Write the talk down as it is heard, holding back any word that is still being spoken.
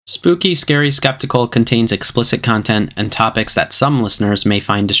Spooky, Scary, Skeptical contains explicit content and topics that some listeners may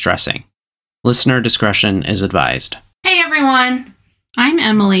find distressing. Listener discretion is advised. Hey everyone! I'm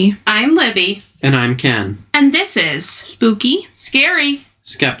Emily. I'm Libby. And I'm Ken. And this is Spooky, Scary,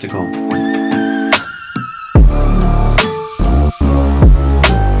 Skeptical.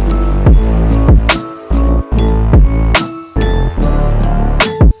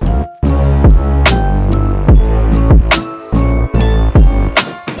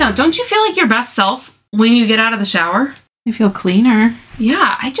 Now, don't you feel like your best self when you get out of the shower? I feel cleaner.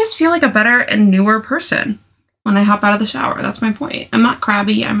 Yeah, I just feel like a better and newer person when I hop out of the shower. That's my point. I'm not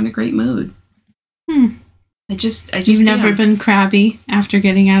crabby. I'm in a great mood. I just You've never been crabby after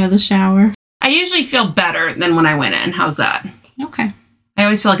getting out of the shower? I usually feel better than when I went in. How's that? Okay. I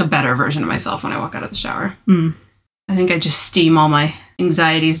always feel like a better version of myself when I walk out of the shower. I think I just steam all my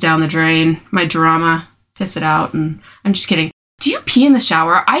anxieties down the drain, my drama, piss it out, and I'm just kidding. Do you pee in the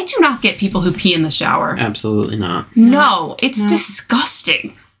shower? I do not get people who pee in the shower. Absolutely not. No, it's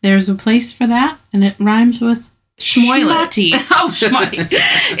disgusting. There's a place for that, and it rhymes with schmoilet. Oh, schmutty.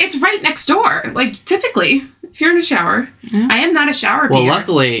 It's right next door. Like, typically, if you're in a shower, I am not a shower peer. Well,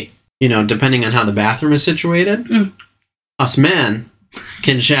 luckily, depending on how the bathroom is situated, us men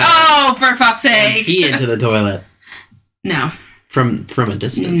can shower. Oh, for fuck's sake. And pee into the toilet. No. From a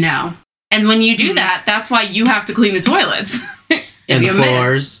distance. No. And when you do that, that's why you have to clean the toilets. And the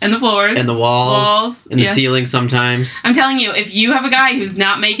floors. And the floors. And the walls. And the ceiling sometimes. I'm telling you, if you have a guy who's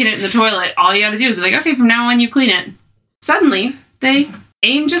not making it in the toilet, all you gotta do is be like, okay, from now on you clean it. Suddenly, they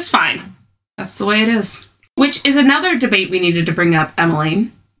aim just fine. That's the way it is. Which is another debate we needed to bring up,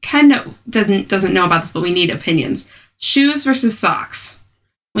 Emily. Ken doesn't know about this, but we need opinions. Shoes versus socks.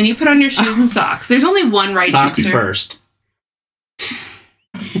 When you put on your shoes and socks, there's only one right answer. Socks first.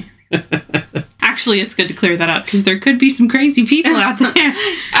 Actually, it's good to clear that up because there could be some crazy people out there.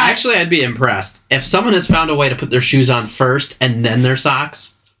 Actually, I'd be impressed. If someone has found a way to put their shoes on first and then their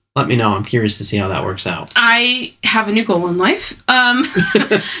socks, let me know. I'm curious to see how that works out. I have a new goal in life.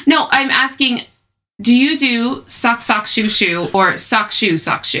 No, I'm asking, do you do sock, shoe, shoe, or sock, shoe,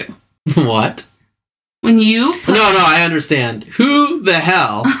 shoe? What? When you... No, I understand. Who the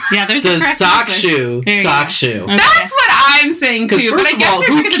hell there's does a sock, shoe, sock, shoe? Okay. That's what I'm saying, too. Because But I guess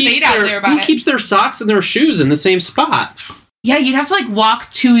there's like a debate out there about who keeps their socks and their shoes in the same spot? Yeah, you'd have to, walk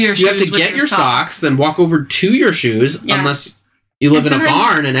to your shoes. You have to get your socks, then walk over to your shoes, unless you live in a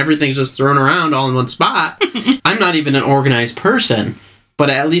barn and everything's just thrown around all in one spot. I'm not even an organized person, but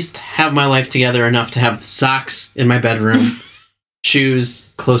I at least have my life together enough to have socks in my bedroom, shoes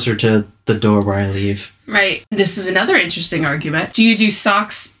closer to the door where I leave. Right. This is another interesting argument. Do you do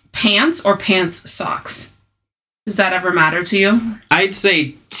socks pants or pants socks? Does that ever matter to you? I'd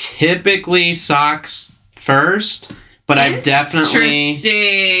say typically socks first, but I've definitely...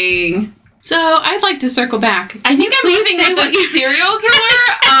 Interesting. So I'd like to circle back. I think I'm leaving with the serial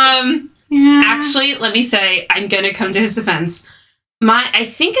killer. Yeah. Actually, let me say, I'm going to come to his defense. I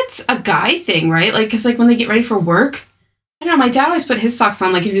think it's a guy thing, right? Because when they get ready for work, I don't know, my dad always put his socks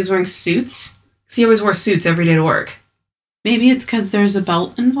on if he was wearing suits. Because he always wore suits every day to work. Maybe it's because there's a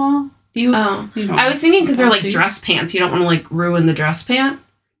belt involved. I was thinking because they're dress pants. You don't want to ruin the dress pant.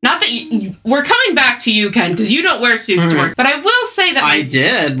 Not that we're coming back to you, Ken, because you don't wear suits to work. But I will say that I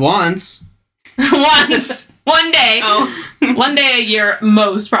did once. Once. One day. One day a year,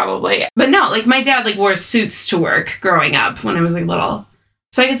 most probably. But no, my dad wore suits to work growing up when I was little.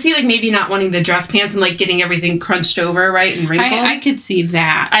 So I could see maybe not wanting the dress pants and getting everything crunched over, right, and wrinkled. I could see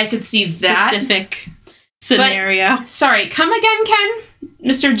that. I could see that. Specific scenario. But, sorry, come again, Ken?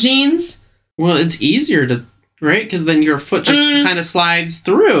 Mr. Jeans? Well, it's easier to, right? Because then your foot just kind of slides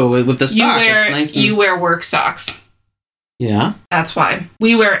through with the sock. It's nice you wear work socks. Yeah. That's why.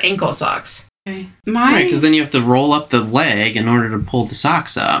 We wear ankle socks. Okay. Right, because then you have to roll up the leg in order to pull the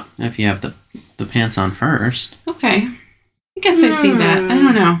socks up if you have the pants on first. Okay. I guess I see that. I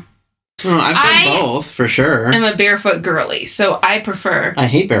don't know. Well, I've done both, for sure. I'm a barefoot girly, so I prefer... I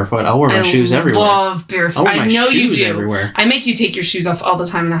hate barefoot. I'll wear my shoes everywhere. I love barefoot. I know you do. Everywhere. I make you take your shoes off all the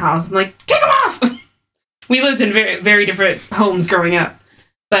time in the house. I'm like, take them off! We lived in very, very different homes growing up.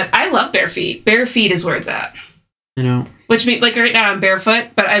 But I love bare feet. Bare feet is where it's at. I know. Which means, right now I'm barefoot,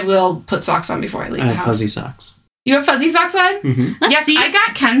 but I will put socks on before I leave the house. I have fuzzy socks. You have fuzzy socks on? Mm-hmm. Yes, I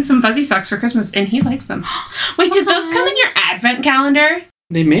got Ken some fuzzy socks for Christmas, and he likes them. Wait, did those come in your advent calendar?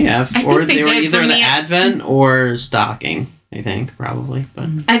 They may have. Or they were either the advent or stocking, I think, probably. But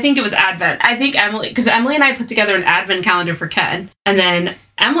I think it was advent. I think because Emily and I put together an advent calendar for Ken. And then,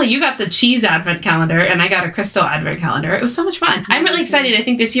 Emily, you got the cheese advent calendar, and I got a crystal advent calendar. It was so much fun. I'm really excited. I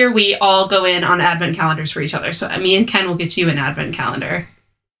think this year we all go in on advent calendars for each other. So me and Ken will get you an advent calendar.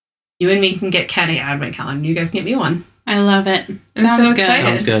 You and me can get Kenny an advent calendar. You guys can get me one. I love it. I'm so excited.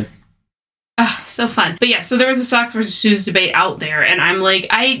 Sounds good. So fun. But yeah, so there was a socks versus shoes debate out there, and I'm like,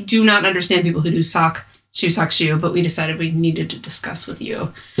 I do not understand people who do sock, shoe, but we decided we needed to discuss with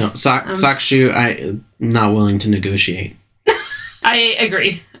you. No, sock, shoe, I'm not willing to negotiate. I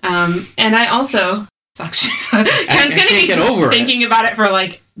agree. And I also... Sock, shoes. Ken's going to be thinking about it for,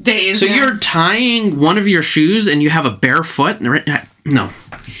 like, days. So you're tying one of your shoes and you have a bare foot? No.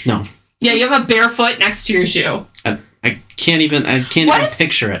 Yeah, you have a bare foot next to your shoe. I can't even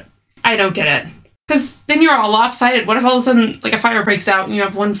picture it. I don't get it. Because then you're all lopsided. What if all of a sudden, like, a fire breaks out and you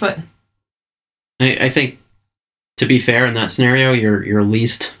have one foot? I think, to be fair, in that scenario, your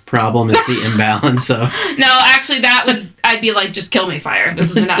least problem is the imbalance. So no, actually, I'd be like, just kill me, fire.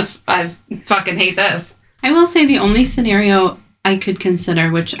 This is enough. I fucking hate this. I will say the only scenario I could consider,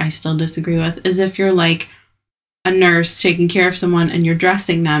 which I still disagree with, is if you're like a nurse taking care of someone and you're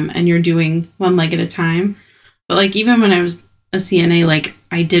dressing them and you're doing one leg at a time. But like even when I was a CNA, like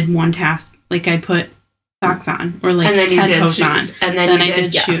I did one task, like I put socks on or like Ted hose on, and then I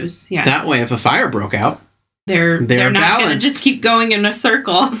did shoes. Yeah. That way, if a fire broke out, they're not going to just keep going in a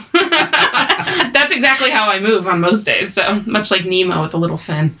circle. That's exactly how I move on most days. So much like Nemo with a little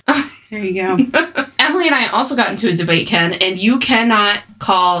fin. There you go. Emily and I also got into a debate, Ken, and you cannot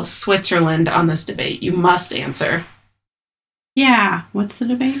call Switzerland on this debate. You must answer. Yeah. What's the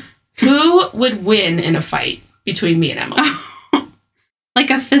debate? Who would win in a fight between me and Emily? Like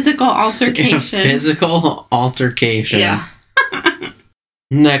a physical altercation. Yeah.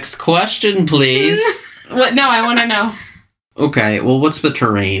 Next question, please. What? No, I want to know. Okay, well, what's the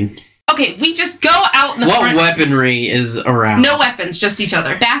terrain? Okay, we just go out in the front. What weaponry is around? No weapons, just each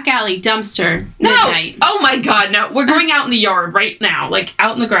other. Back alley, dumpster, no. midnight. Oh my god, no. We're going out in the yard right now, like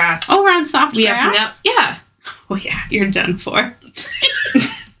out in the grass. Oh, we're on soft grass? Yeah. Oh yeah, you're done for.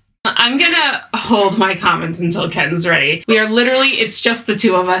 I'm gonna hold my comments until Ken's ready. We are literally, it's just the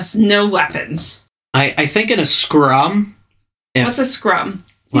two of us, no weapons. I think in a scrum. What's a scrum?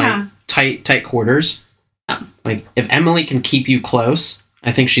 Like tight quarters. Oh. Like if Emily can keep you close,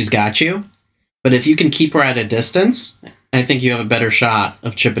 I think she's got you. But if you can keep her at a distance, I think you have a better shot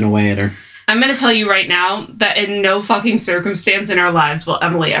of chipping away at her. I'm going to tell you right now that in no fucking circumstance in our lives will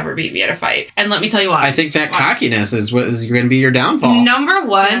Emily ever beat me at a fight. And let me tell you why. I think that cockiness is what is going to be your downfall. Number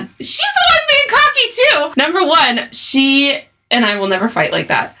one, she's the one being cocky too. Number one, she and I will never fight like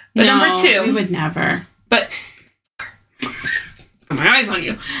that. But no, number two, we would never. But got my eyes on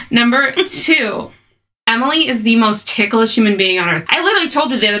you. Number two, Emily is the most ticklish human being on earth. I literally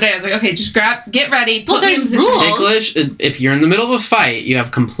told her the other day, I was like, okay, just get ready. Well, there's rules. Ticklish, if you're in the middle of a fight, you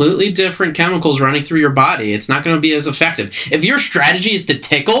have completely different chemicals running through your body. It's not going to be as effective. If your strategy is to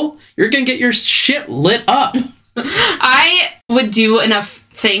tickle, you're going to get your shit lit up. I would do enough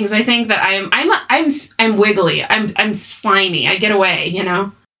things, I think, that I'm wiggly. I'm slimy. I get away, you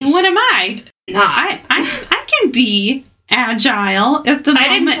know? What am I? No. I can be agile if the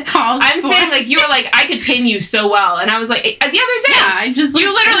moment calls. I'm saying, like, you were like, I could pin you so well, and I was like, the other day, I just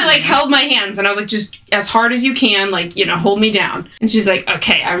you literally like held my hands, and I was like, just as hard as you can, like, you know, hold me down. And she's like,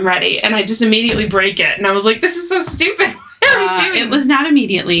 okay, I'm ready, and I just immediately break it, and I was like, this is so stupid. What are we doing? It was not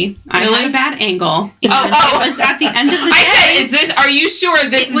immediately. I had a bad angle. It was at the end of the day. I said, are you sure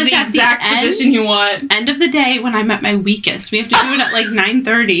this is the exact position you want? End of the day when I'm at my weakest. We have to do it at like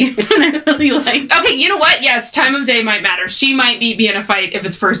 9:30. And I'm really like... Okay, you know what? Yes, time of day might matter. She might be in a fight if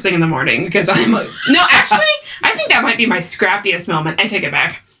it's first thing in the morning, because I'm like... No, actually, I think that might be my scrappiest moment. I take it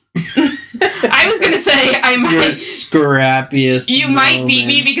back. I was going to say I might... Your scrappiest You might beat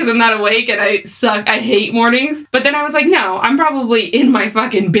me because I'm not awake and I suck. I hate mornings. But then I was like, no, I'm probably in my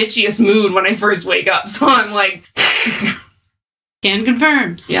fucking bitchiest mood when I first wake up. So I'm like... Can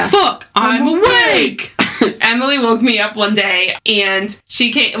confirm. Yeah. Fuck, I'm awake! Emily woke me up one day and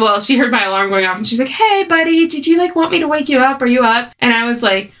she heard my alarm going off and she's like, hey, buddy, did you like want me to wake you up? Are you up? And I was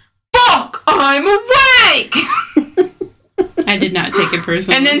like, fuck, I'm awake! I did not take it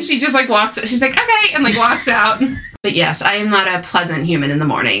personally. And then she just like walks, she's like, okay, and like walks out. But yes, I am not a pleasant human in the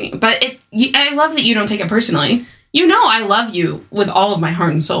morning. But I love that you don't take it personally. You know I love you with all of my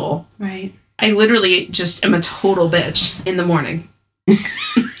heart and soul. Right. I literally just am a total bitch in the morning.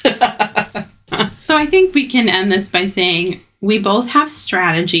 So I think we can end this by saying we both have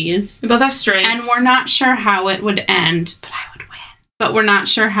strategies. We both have strengths. And we're not sure how it would end, but I would win. But we're not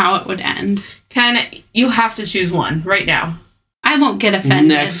sure how it would end. Ken, you have to choose one right now. I won't get offended.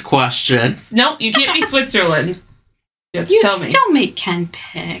 Next question. Nope, you can't be Switzerland. You have to tell me. Don't make Ken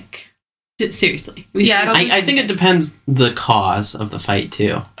pick. Seriously. I think it depends the cause of the fight,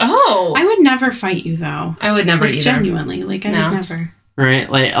 too. Oh. I would never fight you, though. I would never either. Genuinely. Like, I would never. right?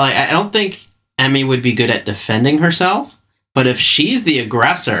 Like I don't think Emmy would be good at defending herself, but if she's the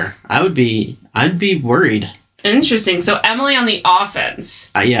aggressor, I'd be worried. Interesting. So Emily on the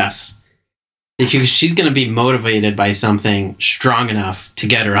offense. Yes. Because she's going to be motivated by something strong enough to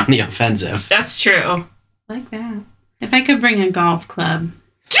get her on the offensive. That's true. Like that. If I could bring a golf club.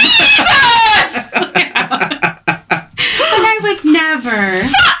 Jesus! But I would never.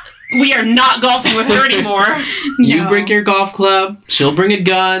 We are not golfing with her anymore. You bring your golf club. She'll bring a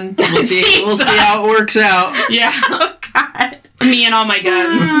gun. We'll see. We'll see how it works out. Yeah. Oh God. Me and all my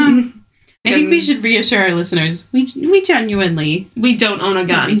guns. I think we should reassure our listeners. We genuinely we don't own a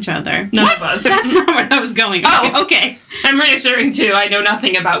gun. love each other. None of us. That's not where I was going. Oh, okay. I'm reassuring too. I know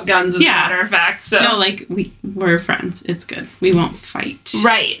nothing about guns, as a matter of fact. So no, like we're friends. It's good. We won't fight.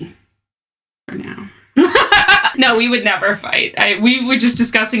 Right. For now. No, we would never fight. We were just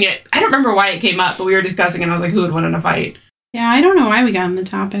discussing it. I don't remember why it came up, but we were discussing it. And I was like, who would win in a fight? Yeah, I don't know why we got on the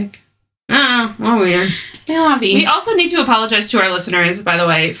topic. Oh, well, weird. We also need to apologize to our listeners, by the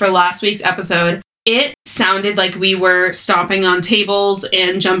way, for last week's episode. It sounded like we were stomping on tables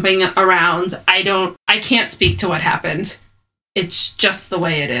and jumping around. I can't speak to what happened. It's just the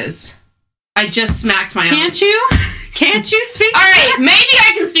way it is. I just smacked my Can't you? Can't you speak? All right, maybe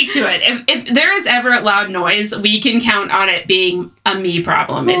I can speak to it. If there is ever loud noise, we can count on it being a me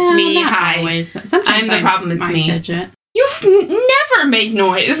problem. It's me. Hi. Always, but sometimes I'm the problem. It's me. Fidget. You never make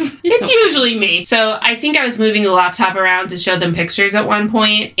noise. It's usually me. So I think I was moving the laptop around to show them pictures at one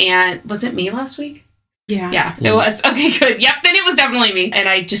point, and was it me last week? Yeah, it was. Okay, good. Yep, then it was definitely me. And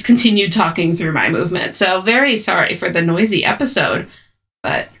I just continued talking through my movement. So very sorry for the noisy episode,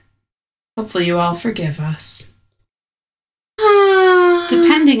 but hopefully you all forgive us.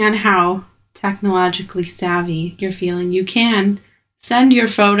 Depending on how technologically savvy you're feeling, you can send your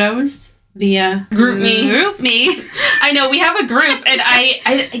photos via Group me. I know we have a group, and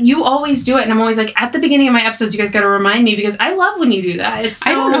I you always do it, and I'm always like, at the beginning of my episodes, you guys got to remind me, because I love when you do that. It's so...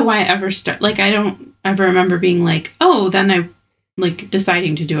 I don't know why I ever start. Like, I don't ever remember being like, oh, then I like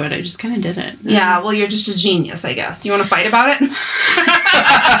deciding to do it. I just kind of did it. Yeah, well, you're just a genius, I guess. You want to fight about it? Now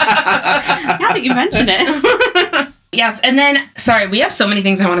that you mention it. Yes, and then, sorry, we have so many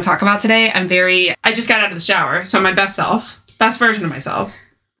things I want to talk about today. I just got out of the shower, so I'm my best version of myself.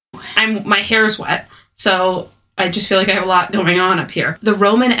 My hair's wet, so I just feel like I have a lot going on up here. The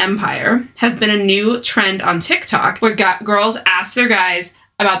Roman Empire has been a new trend on TikTok where girls ask their guys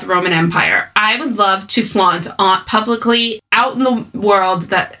about the Roman Empire. I would love to flaunt publicly out in the world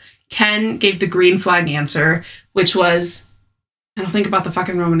that Ken gave the green flag answer, which was, I don't think about the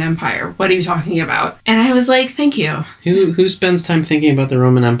fucking Roman Empire. What are you talking about? And I was like, thank you. Who spends time thinking about the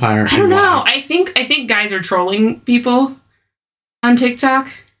Roman Empire? I don't know. I think guys are trolling people on TikTok.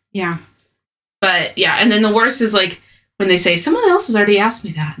 Yeah. But yeah, and then the worst is like when they say someone else has already asked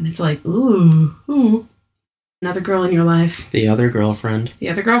me that, and it's like, ooh, another girl in your life. The other girlfriend. The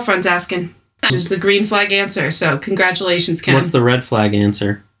other girlfriend's asking. Which is the green flag answer. So congratulations, Ken. What's the red flag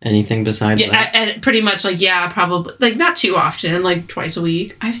answer? Anything besides that? And pretty much like, yeah, probably like not too often, like twice a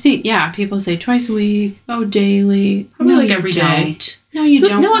week. I've seen, people say twice a week, daily. Probably like every day. No, you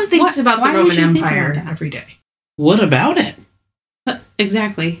don't. No one thinks about the Roman Empire every day. What about it?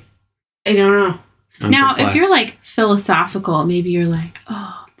 Exactly. I don't know. Now, if you're like philosophical, maybe you're like,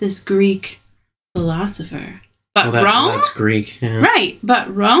 oh, this Greek philosopher. But Rome? That's Greek. Yeah. Right.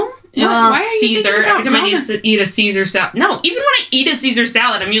 But Rome? Well, Caesar. Every time I eat a Caesar salad. No, even when I eat a Caesar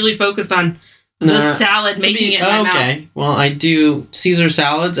salad, I'm usually focused on the salad making it in my mouth. Okay. Well, I do Caesar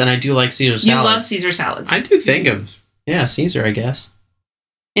salads, and I do like Caesar salads. You love Caesar salads. I do think of, Caesar, I guess.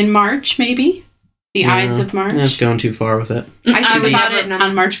 In March, maybe? The Ides of March? That's going too far with it. I talk about it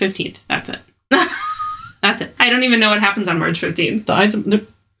on March 15th. That's it. That's it. I don't even know what happens on March 15th. The Ides of...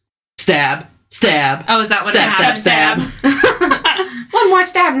 Stab. Oh, is that what happens? Stab. One more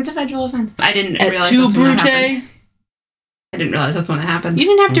stab, and it's a federal offense. I didn't realize that's when that happened. I didn't realize that's when it happened. You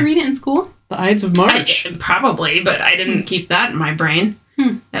didn't have to read it in school? The Ides of March. Probably, but I didn't keep that in my brain.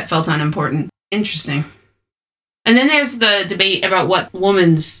 That felt unimportant. Interesting. And then there's the debate about what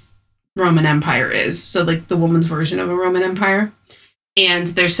woman's Roman Empire is. So, like, the woman's version of a Roman Empire. And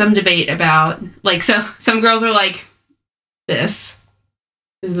there's some debate about, like, so some girls are like, this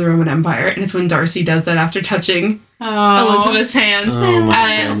is the Roman Empire. And it's when Darcy does that after touching Elizabeth's hand.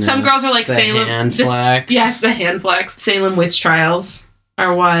 Some girls are like, the Salem. Hand flex. Yes, the hand flex. Salem witch trials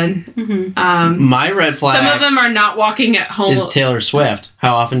are one. Mm-hmm. My red flag. Some of them are not walking at home. Is Taylor Swift.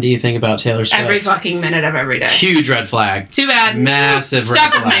 How often do you think about Taylor Swift? Every fucking minute of every day. Huge red flag. Too bad. Massive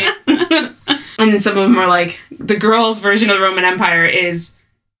red flag. And then some of them are like, the girls' version of the Roman Empire is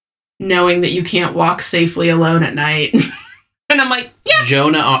knowing that you can't walk safely alone at night. And I'm like, yeah,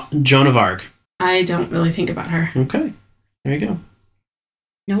 Joan of Arc. I don't really think about her. Okay. There you go.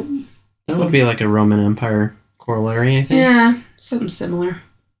 Nope. That would be like a Roman Empire corollary, I think. Yeah, something similar.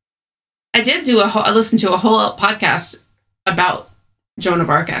 I did I listened to a whole podcast about Joan of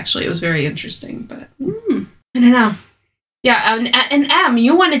Arc, actually. It was very interesting, but I don't know. Yeah, and Em,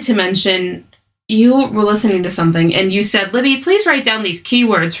 you wanted to mention you were listening to something, and you said, Libby, please write down these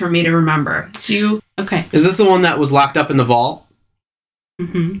keywords for me to remember. Okay. Is this the one that was locked up in the vault?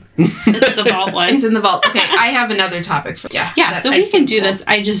 Mm-hmm. It's the vault one. It's in the vault. Okay, I have another topic for Yeah, so we can do this.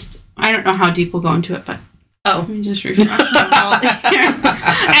 I don't know how deep we'll go into it, but let me just refresh my vault here.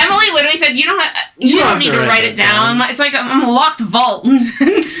 Emily literally said, you don't need to write it down. It's like I'm a locked vault.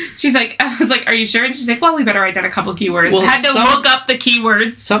 She's like, I was like, are you sure? And she's like, well, we better write down a couple keywords. Well, had to look up the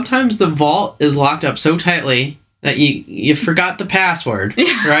keywords. Sometimes the vault is locked up so tightly that you forgot the password,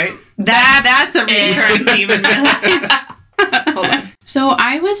 right? That's a recurring theme in my life. Hold on. So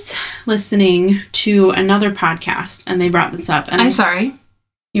I was listening to another podcast, and they brought this up. And I'm sorry,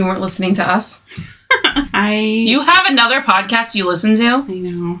 you weren't listening to us. You have another podcast you listen to? I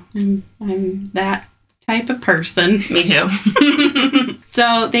know. I'm that type of person. Me too.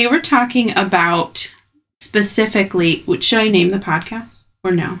 So they were talking about specifically, should I name the podcast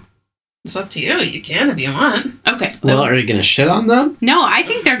or no? It's up to you. You can if you want. Okay. Well, are you going to shit on them? No, I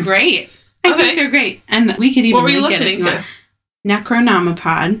think they're great. I think they're great. And we could even What were you listening to?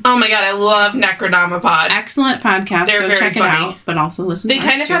 Necronomipod. Oh my god, I love Necronomipod. Excellent podcast. They're Go very check funny. it out, but also listen to They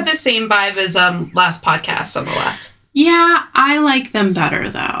kind of have the same vibe as last podcast on the left. Yeah, I like them better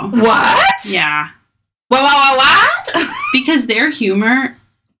though. What? Yeah. What? Because their humor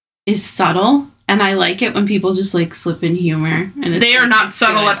is subtle, and I like it when people just like slip in humor. And they are not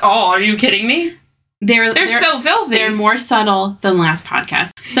subtle at all. Are you kidding me? They're so filthy. They're more subtle than last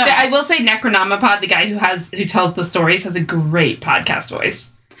podcast. So I will say Necronomipod, the guy who tells the stories, has a great podcast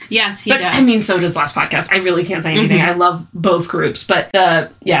voice. Yes, he does. I mean, so does last podcast. I really can't say anything. I love both groups, but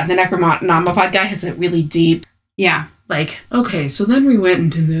the Necronomipod guy has a really deep. Yeah. Like, okay, so then we went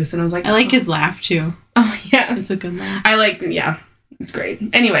into this, and I was like, I like his laugh too. Oh yes, it's a good laugh. It's great.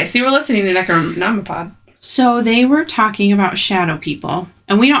 Anyway, so you were listening to Necronomipod. So they were talking about shadow people,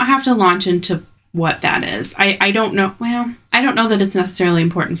 and we don't have to launch into what that is. I don't know. Well, I don't know that it's necessarily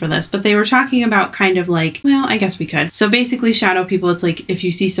important for this, but they were talking about kind of like, well, I guess we could. So basically shadow people, it's like if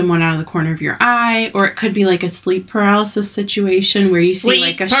you see someone out of the corner of your eye, or it could be like a sleep paralysis situation where you see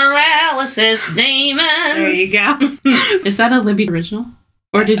like a paralysis demons. There you go. Is that a Libby original?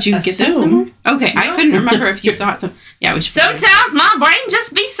 Or did you get that somewhere? Okay, no. I couldn't remember if you saw it. So, yeah, we should. Sometimes my brain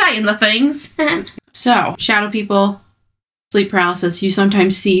just be saying the things. So, shadow people, sleep paralysis, you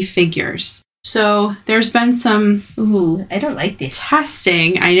sometimes see figures. So there's been some I don't like this.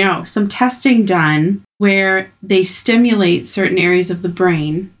 Testing done where they stimulate certain areas of the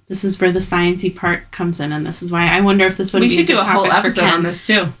brain. This is where the sciencey part comes in, and this is why I wonder if this would be. We should do a whole episode on this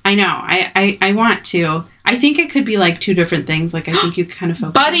too. I know. I want to. I think it could be like two different things. Like I think you kind of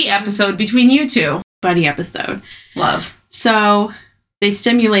focus buddy episode between you two. Buddy episode. Love. So they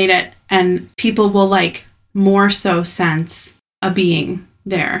stimulate it, and people will like more so sense a being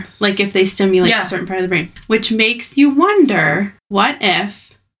there, like if they stimulate a certain part of the brain, which makes you wonder, what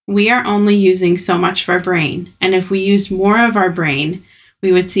if we are only using so much of our brain, and if we used more of our brain,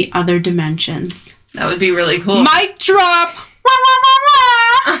 we would see other dimensions? That would be really cool. Mic drop.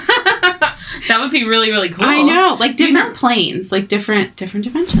 That would be really, really cool. I know, like different planes, like different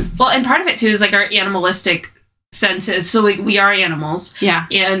dimensions. Well, and part of it too is like our animalistic senses. So we are animals. Yeah.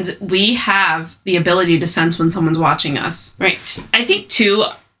 And we have the ability to sense when someone's watching us. Right. I think too,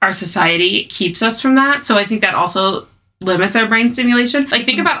 our society keeps us from that. So I think that also limits our brain stimulation. Like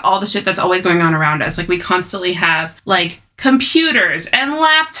think about all the shit that's always going on around us. Like we constantly have like computers and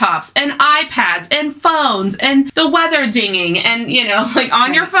laptops and iPads and phones and the weather dinging and, like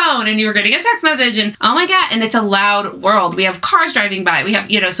on your phone, and you're getting a text message and oh my God. And it's a loud world. We have cars driving by. We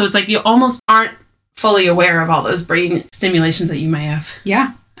have, so it's like you almost aren't fully aware of all those brain stimulations that you may have.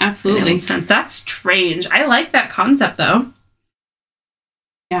 Yeah, absolutely. Sense. That's strange. I like that concept though.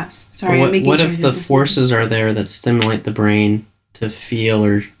 Yes. Sorry. What if the forces are there that stimulate the brain to feel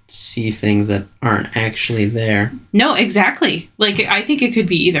or see things that aren't actually there? No, exactly. Like I think it could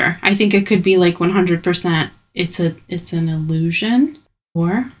be either. I think it could be like 100% it's an illusion,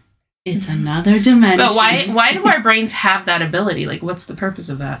 or it's another dimension. But why do our brains have that ability? Like what's the purpose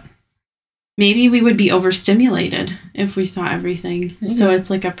of that? Maybe we would be overstimulated if we saw everything. Mm-hmm. So it's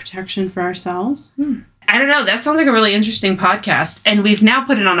like a protection for ourselves. I don't know. That sounds like a really interesting podcast. And we've now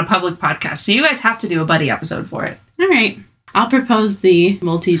put it on a public podcast. So you guys have to do a buddy episode for it. All right. I'll propose the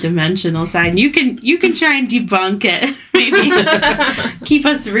multi-dimensional side. You can try and debunk it. Maybe keep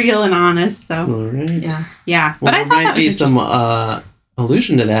us real and honest. So All right. Yeah. Well, But I there thought might that be was some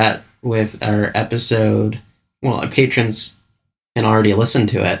allusion to that with our episode. Well, our patrons can already listen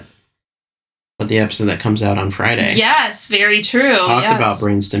to it, but the episode that comes out on Friday Yes, very true. talks Yes. about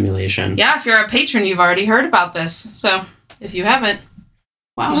brain stimulation. Yeah, if you're a patron, you've already heard about this. So if you haven't,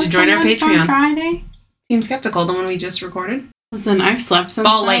 Wow, you should join our Patreon. Friday. Team Skeptical, the one we just recorded. Listen, I've slept since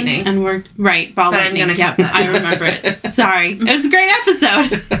Ball then, lightning. and we're right. Ball But I'm lightning. gonna Yep, cut that. I remember it. Sorry, it was a great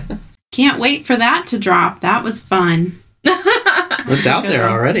episode. Can't wait for that to drop. That was fun. It's out there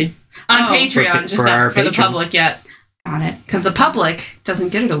already. On Oh. Patreon, just For our not for the patrons. public yet. Got it. Because the public doesn't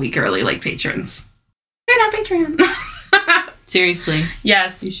get it a week early like patrons. Join our Patreon. Seriously,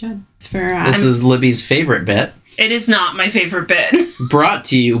 Yes, you should. It's for This is Libby's favorite bit, it is not my favorite bit. brought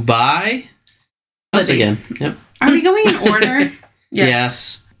to you by us Libby. again. Yep. Are we going in order?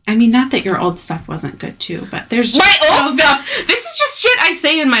 Yes. I mean, not that your old stuff wasn't good too, but there's just My old stuff. This is just shit I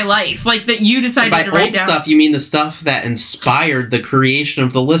say in my life, like that you decided By to write old down. stuff, you mean the stuff that inspired the creation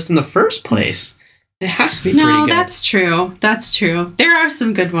of the list in the first place. It has to be pretty No, good. that's true. That's true. There are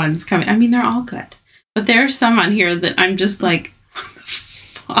some good ones coming. I mean, they're all good, but there are some on here that I'm just like, what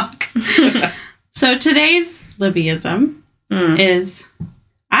the fuck. So today's Libbyism is,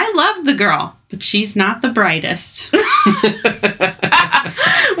 I love the girl, but she's not the brightest.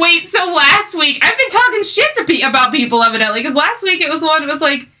 Wait, so last week I've been talking shit to about people evidently because last week it was the one that was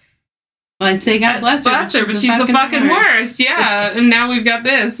like, Well, I'd say God bless her, but she's the fucking worst. Yeah, and now we've got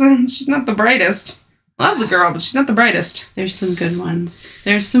this. She's not the brightest. Love the girl, but she's not the brightest. There's some good ones.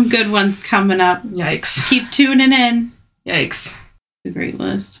 There's some good ones coming up. Yikes! Keep tuning in. Yikes! It's a great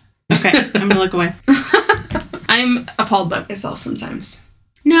list. Okay, I'm gonna look away. I'm appalled by myself sometimes.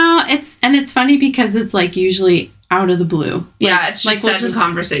 No, it's funny because it's like usually out of the blue. Yeah, it's just we'll sudden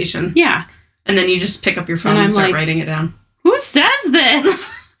conversation. Yeah. And then you just pick up your phone And and, I'm start like, writing it down. Who says this?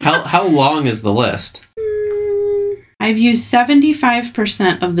 How long is the list? I've used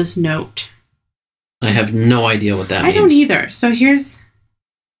 75% of this note. I have no idea what that means. I don't either. So here's,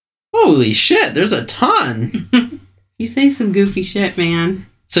 Holy shit, there's a ton. you say some goofy shit, man.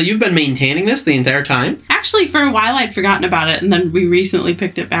 So you've been maintaining this the entire time? Actually, for a while I'd forgotten about it, and then we recently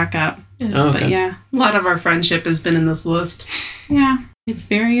picked it back up. Oh, okay. But yeah. A lot of our friendship has been in this list. Yeah. It's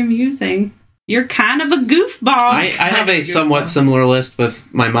very amusing. You're kind of a goofball. I have a somewhat similar list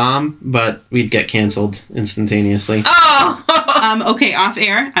with my mom, but we'd get canceled instantaneously. Oh! Okay, off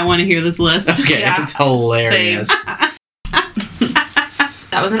air. I want to hear this list. Okay, Yeah, it's hilarious.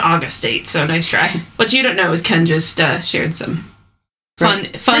 That was an August date, so nice try. What you don't know is Ken just shared some fun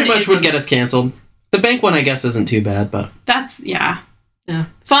Pretty much would get us canceled. The bank one, I guess, isn't too bad, but That's, yeah.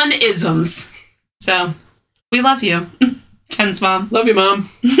 fun isms. So, we love you. Ken's mom. love you, Mom.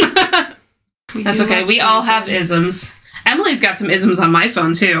 That's okay. We all have isms. Emily's got some isms on my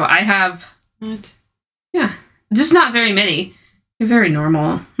phone, too. I have, What? yeah, just not very many. You're very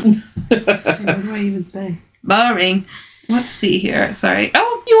normal. What do I even say? Boring. Let's see here. Sorry.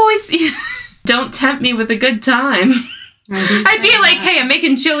 Oh, you always don't tempt me with a good time. I'd be like, hey, I'm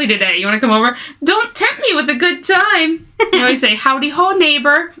making chili today. You want to come over? Don't tempt me with a good time. You always say, howdy ho,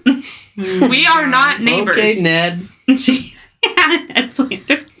 neighbor. We are not neighbors. Okay, Ned. Jeez. Yeah, Ned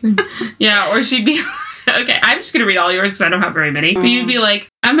Flanders. Yeah, or she'd be okay, I'm just gonna read all yours because I don't have very many. But you'd be like,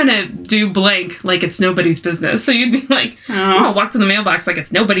 I'm gonna do blank like it's nobody's business. So you'd be like, I'm gonna walk to the mailbox like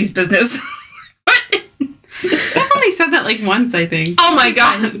it's nobody's business. What? I've only said that like once, I think. Oh my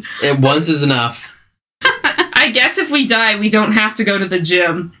god. Once is enough. I guess if we die, we don't have to go to the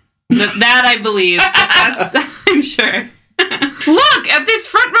gym. That I believe. That's, I'm sure. Look at this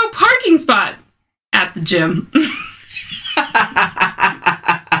front row parking spot at the gym.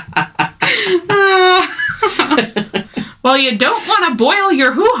 Well, you don't want to boil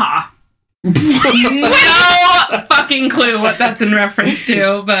your hoo-ha. No fucking clue what that's in reference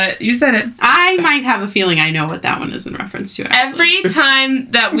to, but you said it. I might have a feeling I know what that one is in reference to. Actually. Every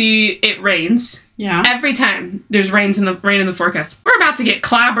time that it rains, Yeah. every time there's rain in the forecast, we're about to get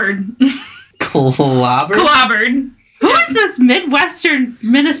clobbered. Clobber? Clobbered. Who is this Midwestern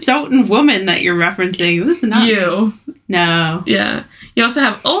Minnesotan woman that you're referencing? This is not You. No. Yeah. You also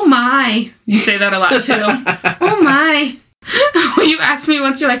have, oh my. You say that a lot too. Oh my. You asked me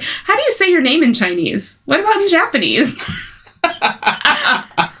once, you're like, how do you say your name in Chinese? What about in Japanese?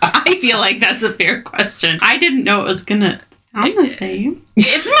 I feel like that's a fair question. I didn't know it was gonna sound the same.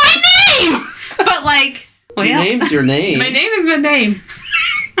 It's my name! But like, well, Your name's your name. My name is my name.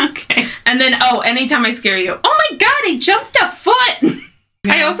 okay. And then, anytime I scare you, oh my god, I jumped a foot!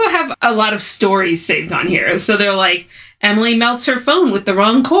 Yeah. I also have a lot of stories saved on here. So they're like, Emily melts her phone with the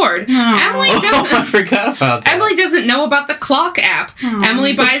wrong cord. Emily doesn't. I forgot about that. Emily doesn't know about the clock app.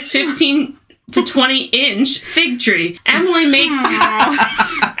 Emily buys 15 to 20-inch fig tree. Emily makes 5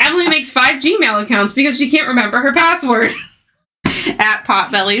 Gmail accounts because she can't remember her password. At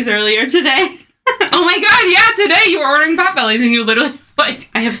Potbelly's earlier today. Oh my god, yeah, today you were ordering Potbelly's and you literally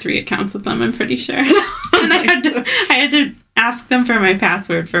I have 3 accounts with them, I'm pretty sure. And I had to ask them for my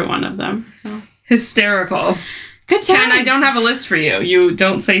password for one of them. So. Hysterical. Good time. Ken, I don't have a list for you. You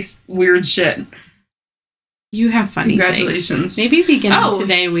don't say weird shit. You have funny Congratulations. Things. Maybe beginning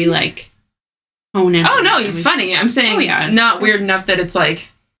today we hone in. Oh no, he's funny. I'm saying not weird enough that it's I'm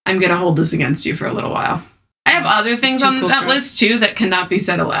going to hold this against you for a little while. I have other things on that list too that cannot be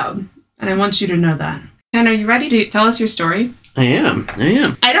said aloud. And I want you to know that. Ken, are you ready to tell us your story? I am.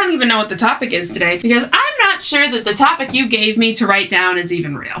 I don't even know what the topic is today because I'm not sure that the topic you gave me to write down is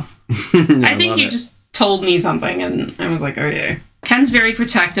even real. I think you just told me something and I was like, oh yeah. Ken's very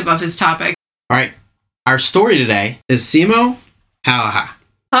protective of his topic. All right. Our story today is Simo, Hayha.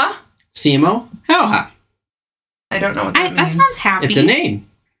 Huh? Simo, Hayha. I don't know what that means. That sounds happy. It's a name.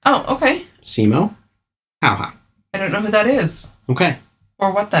 Oh, okay. Simo, Hayha. I don't know who that is. Okay.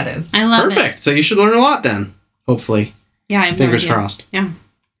 Or what that is. I love Perfect. So you should learn a lot then, hopefully. Yeah, I have Fingers no idea. crossed. Yeah.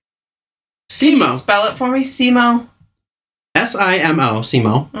 Can you Simo. spell it for me? Simo. Simo,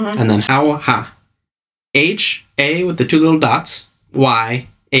 Simo, and then Hayha. H-A with the 2 little dots.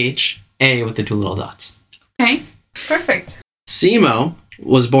 Y-H-A with the 2 little dots. Okay. Perfect. Simo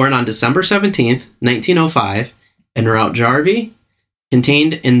was born on December 17th, 1905, in Rautjärvi,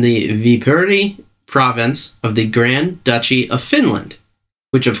 contained in the Viipuri province of the Grand Duchy of Finland,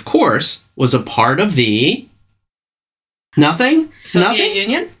 which of course was a part of the... Nothing? Soviet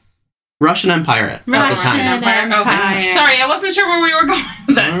Union? Russian Empire at the time. Okay. Sorry, I wasn't sure where we were going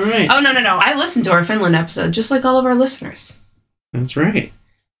with that. All right. Oh, no. I listened to our Finland episode, just like all of our listeners. That's right.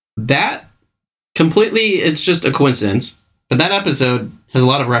 That completely, it's just a coincidence, but that episode has a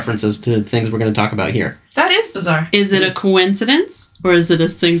lot of references to things we're going to talk about here. That is bizarre. Is it a coincidence or is it a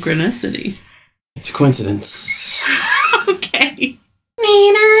synchronicity? It's a coincidence. Okay.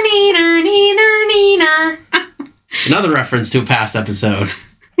 Neener, neener, neener, neener. Another reference to a past episode.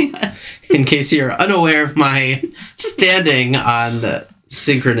 Yes. In case you're unaware of my standing on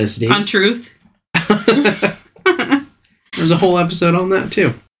synchronicities. On truth. There's a whole episode on that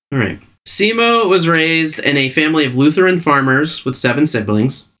too. All right. Simo was raised in a family of Lutheran farmers with 7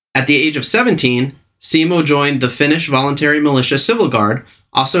 siblings. At the age of 17, Simo joined the Finnish Voluntary Militia Civil Guard,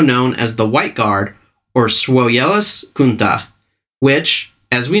 also known as the White Guard, or Suojeluskunta, which,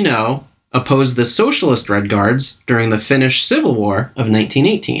 as we know, opposed the Socialist Red Guards during the Finnish Civil War of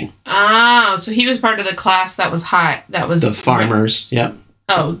 1918. Ah, so he was part of the class that was high. That was the farmers, yep.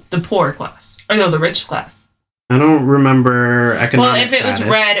 Oh, the poor class. Or no, the rich class. I don't remember economic Well, if it was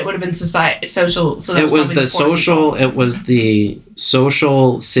red, it would have been social. So that it was the social. People. It was the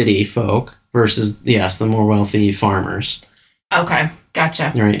social city folk versus the more wealthy farmers. Okay,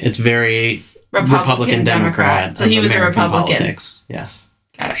 gotcha. Right, it's very Republican Democrat. So he was American a Republican. Politics. Yes,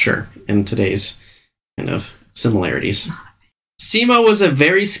 got it. Sure. In today's kind of similarities, Simo was a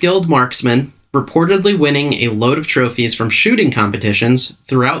very skilled marksman, reportedly winning a load of trophies from shooting competitions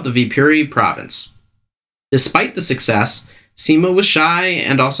throughout the Viipuri province. Despite the success, Simo was shy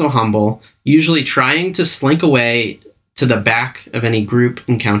and also humble, usually trying to slink away to the back of any group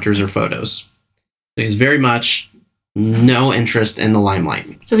encounters or photos. So he's very much no interest in the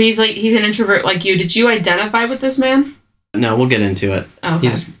limelight. So he's an introvert like you. Did you identify with this man? No, we'll get into it. Okay.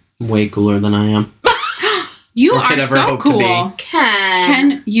 He's way cooler than I am. You are so cool.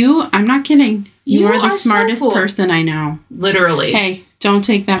 Ken, I'm not kidding. You are the smartest person I know. Literally. Hey, don't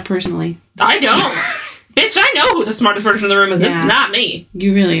take that personally. I don't. Bitch, I know who the smartest person in the room is. Yeah. It's not me.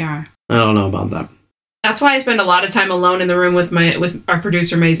 You really are. I don't know about that. That's why I spend a lot of time alone in the room with our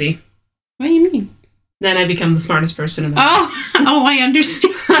producer, Maisie. What do you mean? Then I become the smartest person in the room. Oh, I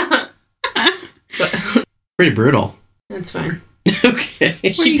understand. Pretty brutal. That's fine. Okay.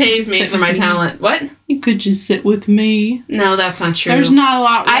 She pays me for my talent. What? You could just sit with me. No, that's not true. There's not a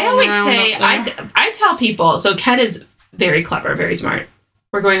lot. I always say, I tell people, so Ken is very clever, very smart.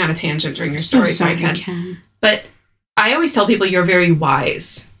 We're going on a tangent during your story, so I can. But I always tell people you're very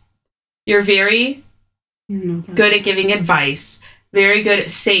wise. You're very good at giving advice, very good at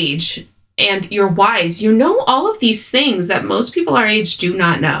sage, and you're wise. You know all of these things that most people our age do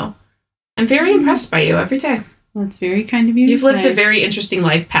not know. I'm very impressed by you every day. Well, that's very kind of you. You've lived a very interesting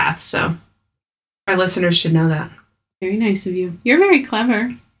life path, so our listeners should know that. Very nice of you. You're very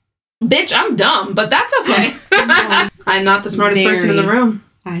clever. Bitch, I'm dumb, but that's okay. I'm not the smartest person in the room.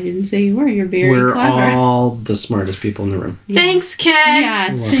 I didn't say you were. You're very We're clever. all the smartest people in the room. Yeah. Thanks,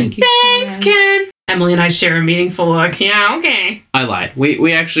 Ken. Yes, thank you. Thanks, Ken. Emily and I share a meaningful look. Yeah, okay. I lied.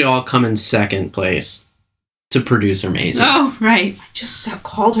 We actually all come in second place to producer Maisie. Oh, right. I just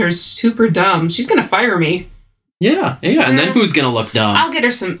called her super dumb. She's gonna fire me. Yeah. And then who's gonna look dumb? I'll get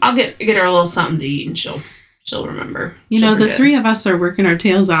her I'll get her a little something to eat, and she'll remember. You the three of us are working our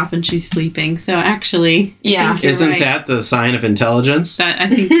tails off, and she's sleeping. So actually, yeah, isn't that the sign of intelligence? I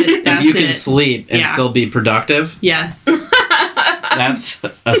think that's if you can sleep and still be productive, yes, that's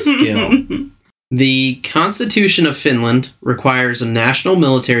a skill. The Constitution of Finland requires a national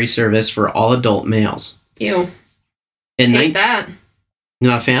military service for all adult males. Ew. Hate that.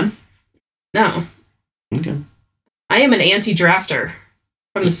 You're not a fan? No. Okay. I am an anti-drafter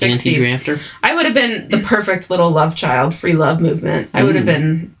from the 60s. Anti-drafter? I would have been the perfect little love child, free love movement. I would have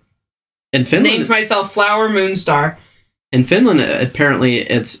been... In Finland, named myself Flower Moonstar. In Finland, apparently,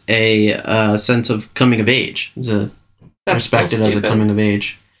 it's a sense of coming of age. It's respected as a coming of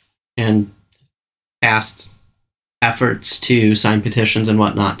age. And past efforts to sign petitions and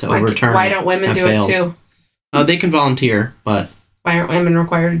whatnot to overturn why don't women do it too? They can volunteer, but... Why aren't women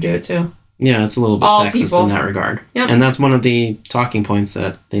required to do it too? Yeah, it's a little bit all sexist people. In that regard. Yep. And that's one of the talking points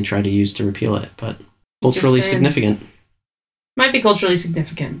that they try to use to repeal it, but culturally significant. Might be culturally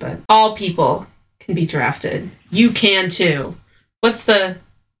significant, but all people can be drafted. You can too. What's the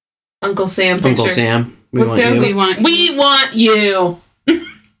Uncle Sam picture? Uncle Sam. We want you. We want you.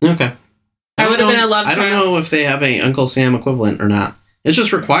 Okay. I would have been a love child. I don't know if they have a Uncle Sam equivalent or not. It's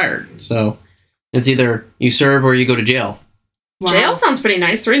just required. So it's either you serve or you go to jail. Wow. Jail sounds pretty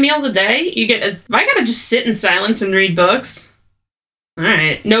nice. 3 meals a day. You get. If I gotta just sit in silence and read books. All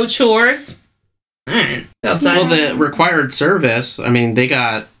right. No chores. All right. Outside. Well, the required service. I mean, they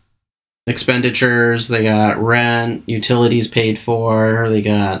got expenditures. They got rent, utilities paid for. They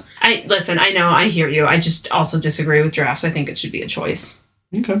got. Listen. I know. I hear you. I just also disagree with drafts. I think it should be a choice.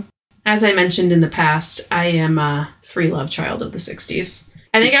 Okay. As I mentioned in the past, I am a free love child of the 60s.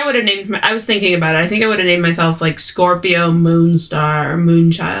 I think I would have named... I was thinking about it. I think I would have named myself, like, Scorpio, Moonstar, or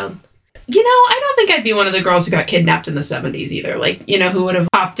Moonchild. You know, I don't think I'd be one of the girls who got kidnapped in the 70s either. Like, you know, who would have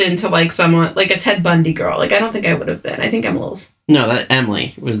popped into, like, someone... Like, a Ted Bundy girl. Like, I don't think I would have been. I think I'm a little... No, that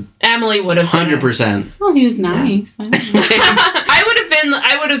Emily would... Emily would have 100%. Well, he was nice. Yeah. I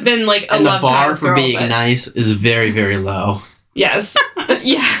would have been, like, a and love child. And the bar for girl, being nice is very, very low. Yes.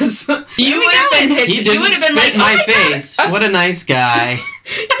 Yes. You would have been hitched. He didn't spit like, my face. God, what a nice guy.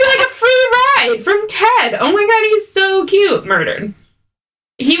 You'd be like a free ride from Ted. Oh my god, he's so cute. Murdered.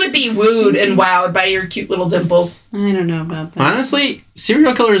 He would be wooed and wowed by your cute little dimples. I don't know about that. Honestly,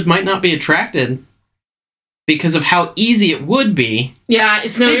 serial killers might not be attracted because of how easy it would be. Yeah,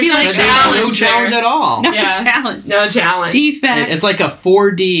 it's no challenge at all. No challenge. No challenge. Defense. It's like a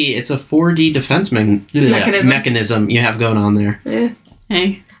 4D. It's a 4D defense mechanism you have going on there.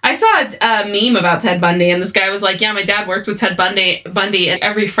 Hey. I saw a meme about Ted Bundy, and this guy was like, yeah, my dad worked with Ted Bundy, and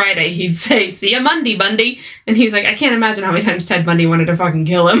every Friday he'd say, see ya Monday, Bundy. And he's like, I can't imagine how many times Ted Bundy wanted to fucking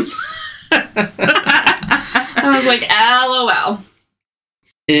kill him. I was like, LOL.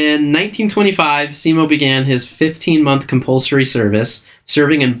 In 1925, Simo began his 15-month compulsory service,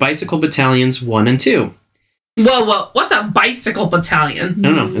 serving in bicycle battalions 1 and 2. Whoa, what's a bicycle battalion? I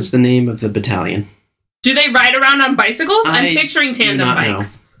don't know. It's the name of the battalion. Do they ride around on bicycles? I'm picturing tandem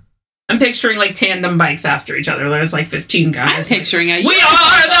bikes. Know. I'm picturing, like, tandem bikes after each other. There's, like, 15 guys. I'm picturing it. We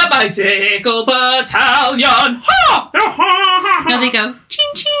are the bicycle battalion! Ha! No, they go,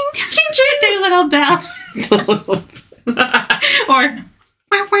 ching, ching, ching, ching, their little bell. Or,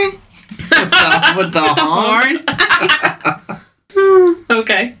 with the horn.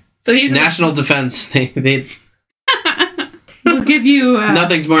 Okay. So he's... National Defense. They we'll give you...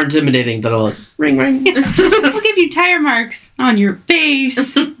 nothing's more intimidating than a ring, ring. We'll give you tire marks on your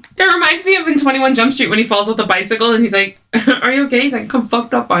face. It reminds me of in 21 Jump Street when he falls off the bicycle and he's like, are you okay? He's like, I'm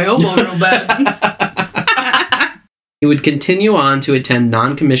fucked up my elbow real bad. He would continue on to attend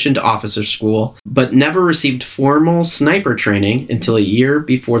non-commissioned officer school, but never received formal sniper training until a year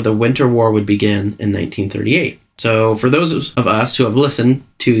before the Winter War would begin in 1938. So for those of us who have listened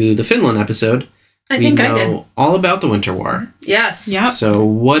to the Finland episode, I know all about the Winter War. Yes. Yep. So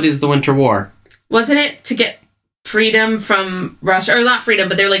what is the Winter War? Wasn't it to get freedom from Russia? Or not freedom,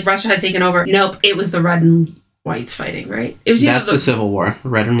 but they're like Russia had taken over. Nope, it was the red and whites fighting, right? It was That's the Civil War.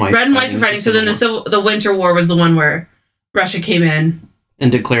 Red and whites. Red and whites were fighting. So then the Winter War was the one where Russia came in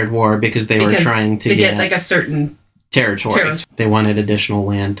and declared war because they were trying to get like a certain territory. They wanted additional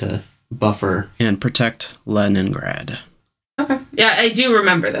land to buffer and protect Leningrad. Okay. Yeah, I do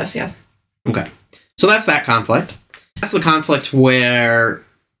remember this, yes. Okay. So that's that conflict. That's the conflict where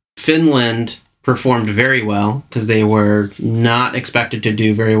Finland performed very well because they were not expected to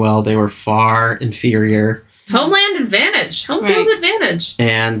do very well. They were far inferior. Homeland advantage. Home field advantage.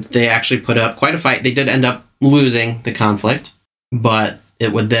 And they actually put up quite a fight. They did end up losing the conflict, but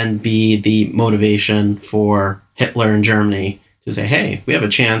it would then be the motivation for Hitler and Germany to say, hey, we have a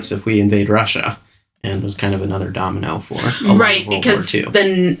chance if we invade Russia. And was kind of another domino for World because War II.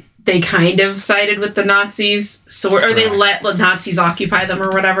 Then they kind of sided with the Nazis, or they let the Nazis occupy them or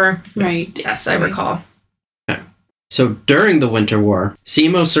whatever. Right. Yes, I recall. Okay. So during the Winter War,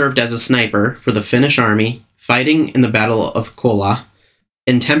 Simo served as a sniper for the Finnish army, fighting in the Battle of Kola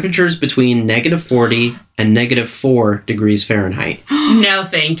in temperatures between -40 and -4 degrees Fahrenheit. No,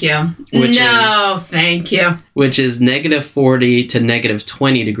 thank you. Thank you. Which is -40 to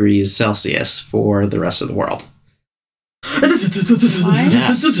 -20 degrees Celsius for the rest of the world. What?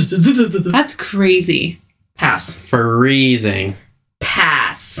 Yes. That's crazy. Pass. Freezing.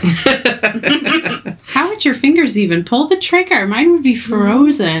 Pass. How would your fingers even pull the trigger? Mine would be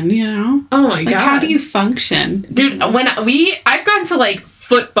frozen, you know? Oh my God. How do you function? Dude, I've gone to like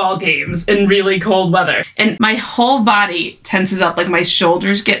football games in really cold weather and my whole body tenses up. Like my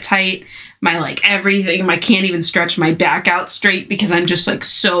shoulders get tight, my like everything, I can't even stretch my back out straight because I'm just like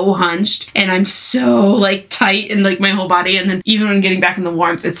so hunched and I'm so like tight in like my whole body. And then even when getting back in the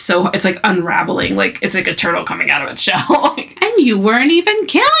warmth, it's like unraveling. Like it's like a turtle coming out of its shell. And you weren't even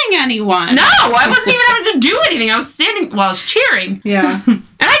killing anyone. No, I wasn't even having to do anything. I was standing while I was cheering. Yeah. And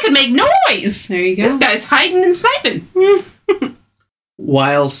I could make noise. There you go. This guy's hiding and sniping.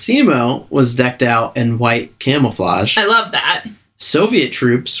 While Simo was decked out in white camouflage, I love that. Soviet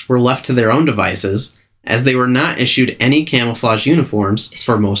troops were left to their own devices as they were not issued any camouflage uniforms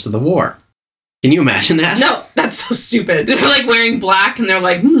for most of the war. Can you imagine that? No, that's so stupid. They're like wearing black and they're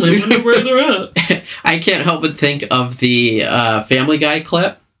like, I wonder where they're at. I can't help but think of the Family Guy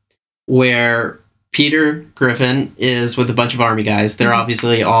clip where Peter Griffin is with a bunch of army guys. They're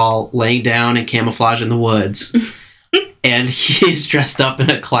obviously all laying down in camouflage in the woods. And he's dressed up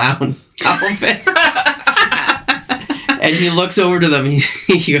in a clown outfit. And he looks over to them.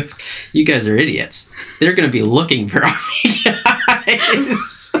 He goes, "You guys are idiots. They're going to be looking for army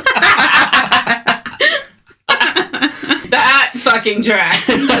guys." That fucking tracks.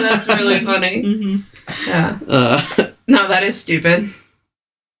 That's really funny. Mm-hmm. Yeah. No, that is stupid.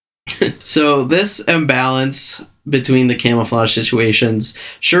 So this imbalance between the camouflage situations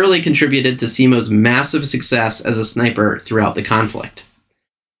surely contributed to Simo's massive success as a sniper throughout the conflict.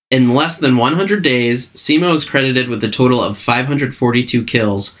 In less than 100 days, Simo is credited with a total of 542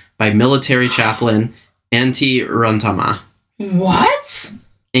 kills by military chaplain Antti Rantama. What?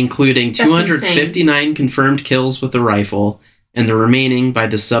 Including 259 confirmed kills with a rifle, and the remaining by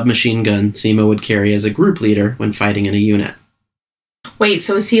the submachine gun Simo would carry as a group leader when fighting in a unit. Wait,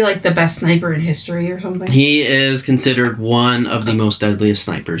 so is he like the best sniper in history or something? He is considered one of the most deadliest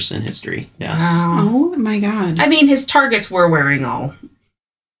snipers in history, yes. Wow. Oh my God. I mean, his targets were wearing all.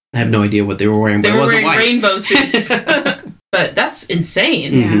 I have no idea what they were wearing, but it wasn't white. They were wearing rainbow suits. But that's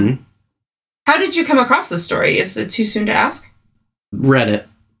insane. Mm-hmm. Yeah. How did you come across this story? Is it too soon to ask? Reddit.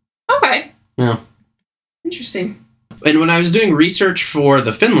 Okay. Yeah. Interesting. And when I was doing research for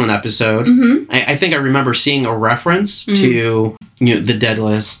the Finland episode, I think I remember seeing a reference to the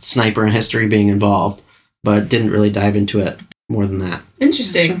deadliest sniper in history being involved, but didn't really dive into it more than that.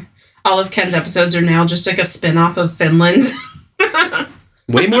 Interesting. All of Ken's episodes are now just like a spin-off of Finland.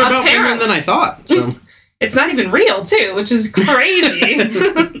 Way more about Finland than I thought. So it's not even real, too, which is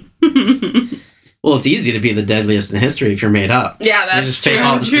crazy. Well, it's easy to be the deadliest in history if you're made up. Yeah, that's you just fake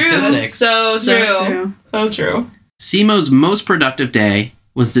all the statistics. That's so true. Simo's most productive day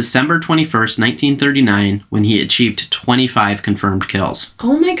was December 21st, 1939, when he achieved 25 confirmed kills.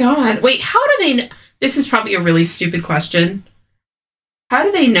 Oh my God. Wait, how do they... This is probably a really stupid question. How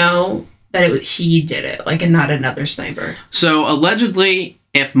do they know that he did it, like, and not another sniper? So, allegedly,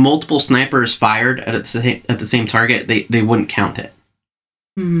 if multiple snipers fired at the same target, they wouldn't count it.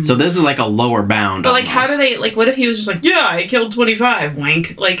 So this is like a lower bound. But like, how do they, like, what if he was just like, yeah, I killed 25,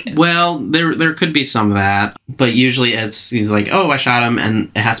 wink? Like, well, there could be some of that, but usually he's like, oh, I shot him,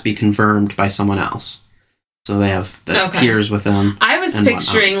 and it has to be confirmed by someone else. So they have the peers with them. I was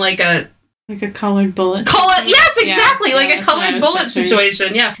picturing like a colored bullet. Yes, exactly, like a colored bullet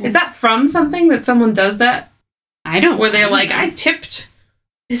situation. Yeah, is that from something that someone does that? I don't. Where they're like, I tipped.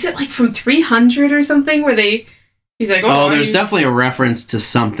 Is it like from 300 or something? Where they. He's like, there's definitely a reference to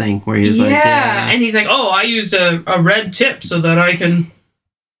something where he's like, yeah. And he's like, I used a red tip so that I can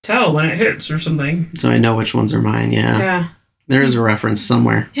tell when it hits or something. So I know which ones are mine, Yeah. There is a reference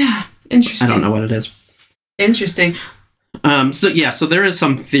somewhere. Yeah, interesting. I don't know what it is. Interesting. So there is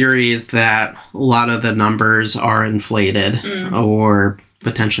some theories that a lot of the numbers are inflated or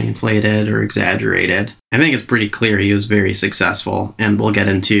potentially inflated or exaggerated. I think it's pretty clear he was very successful, and we'll get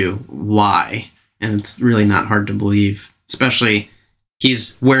into why. And it's really not hard to believe, especially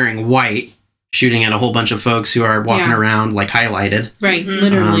he's wearing white, shooting at a whole bunch of folks who are walking around like highlighted. Right,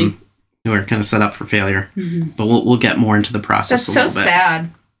 literally. Who are kind of set up for failure. But we'll get more into the process a little bit. That's so sad.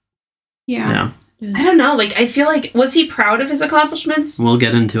 Yeah. I don't know. Like, I feel like, was he proud of his accomplishments? We'll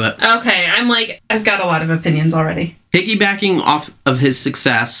get into it. Okay, I've got a lot of opinions already. Piggybacking off of his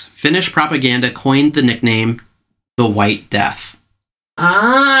success, Finnish propaganda coined the nickname the White Death.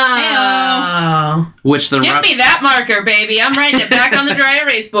 Oh. Which the Give me that marker, baby. I'm writing it back on the dry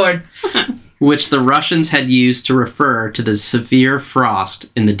erase board. Which the Russians had used to refer to the severe frost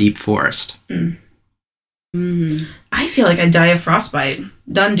in the deep forest. I feel like I'd die of frostbite.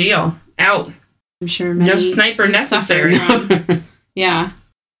 Done deal. Out. I'm sure no sniper necessary. Yeah.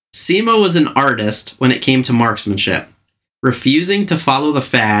 Simo was an artist when it came to marksmanship, refusing to follow the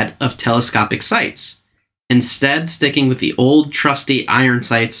fad of telescopic sights, instead sticking with the old trusty iron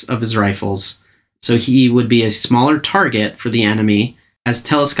sights of his rifles, so he would be a smaller target for the enemy, as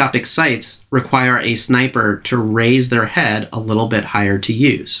telescopic sights require a sniper to raise their head a little bit higher to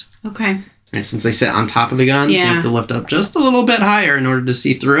use. Okay. And since they sit on top of the gun, you have to lift up just a little bit higher in order to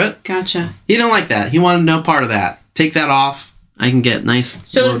see through it. Gotcha. He didn't like that. He wanted no part of that. Take that off. I can get nice.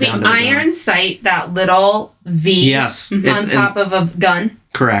 So is the iron sight that little V on top of a gun?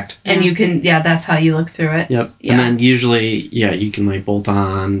 Correct. And you can, that's how you look through it. Yep. Yeah. And then usually, you can like bolt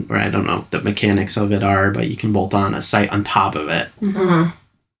on, or I don't know what the mechanics of it are, but you can bolt on a sight on top of it.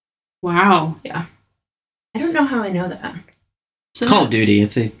 Wow. Yeah. I don't know how I know that. So Call of Duty.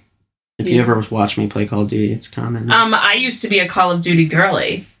 If you ever watch me play Call of Duty, it's common. I used to be a Call of Duty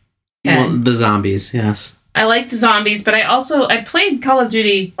girly. Well, the zombies, yes. I liked zombies, but I played Call of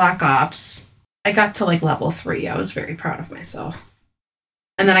Duty Black Ops. I got to like level 3. I was very proud of myself.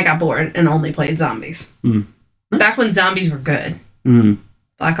 And then I got bored and only played zombies. Back when zombies were good.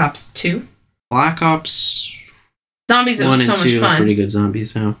 Black Ops 2? Black Ops... Zombies, it was so much fun. Pretty good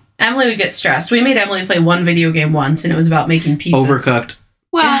zombies, yeah. Emily would get stressed. We made Emily play one video game once, and it was about making pizzas. Overcooked.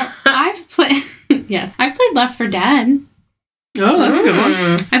 Well, I've played... Yes. I've played Left 4 Dead. Oh, that's a good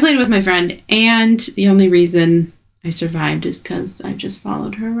one. I played with my friend, and the only reason I survived is because I just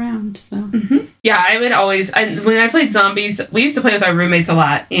followed her around, so... Yeah, I would always... when I played zombies, we used to play with our roommates a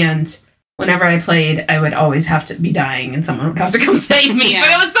lot, and whenever I played, I would always have to be dying, and someone would have to come save me, but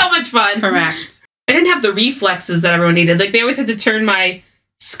it was so much fun. Correct. I didn't have the reflexes that everyone needed. Like, they always had to turn my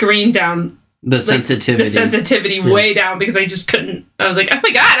screen down... The sensitivity way down, because I just couldn't... I was like, oh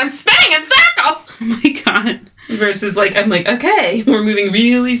my god, I'm spinning in circles! Oh my god. Versus, like, I'm like, okay, we're moving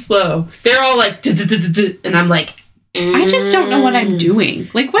really slow. They're all like, and I'm like... I just don't know what I'm doing.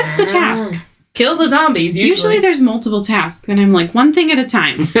 Like, what's the task? Kill the zombies, usually there's multiple tasks, and I'm like, one thing at a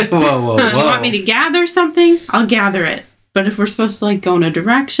time. Whoa. You want me to gather something? I'll gather it. But if we're supposed to, like, go in a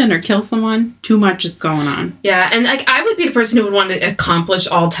direction or kill someone, too much is going on. Yeah, and, like, I would be the person who would want to accomplish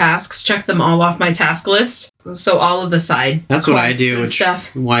all tasks, check them all off my task list. So all of the side That's what I do, which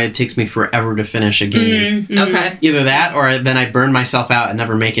stuff. Why it takes me forever to finish a game. Okay. Either that, or then I burn myself out and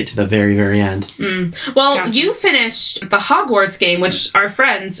never make it to the very, very end. Well, gotcha. You finished the Hogwarts game, which our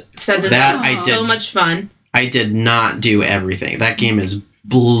friends said that was so much fun. I did not do everything. That game is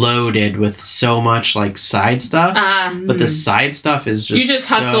bloated with so much like side stuff, but the side stuff is just you just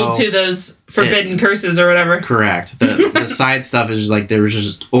hustled to those forbidden curses or whatever. Correct. The side stuff is just like there was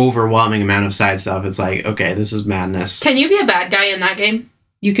just overwhelming amount of side stuff. It's like, okay, this is madness. Can you be a bad guy in that game?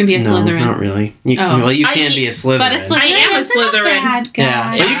 You can be a Slytherin. No, not really. Well, you can be a Slytherin. But a Slytherin I am a Slytherin. Bad guy.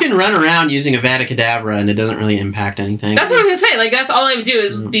 Yeah, but you can run around using Avada Kedavra and it doesn't really impact anything. That's what I was gonna say. Like, that's all I would do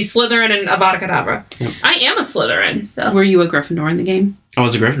is be Slytherin and Avada Kedavra. Yep. I am a Slytherin. So were you a Gryffindor in the game? I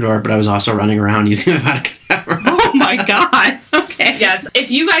was a Gryffindor, but I was also running around using Avada Kedavra. Oh my god. Okay. Yes.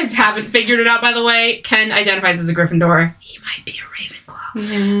 If you guys haven't figured it out, by the way, Ken identifies as a Gryffindor. He might be a Ravenclaw.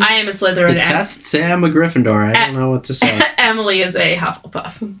 Yeah. I am a Slytherin. The tests say I'm a Gryffindor. I don't know what to say. Emily is a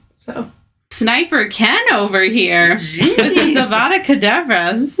Hufflepuff. So Sniper Ken over here. This is Avada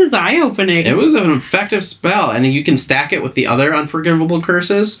Kedavra. This is eye-opening. It was an effective spell, and you can stack it with the other unforgivable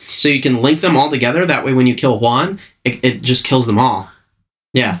curses, so you can link them all together. That way, when you kill Juan, it just kills them all.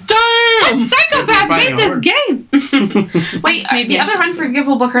 Yeah. Damn! Psychopath made this game! Wait, the other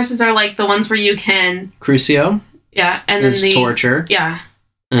unforgivable curses are like the ones where you can... Crucio. Yeah, and then the... torture. Yeah.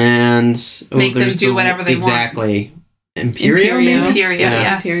 And... make them do whatever they want. Exactly. Imperio,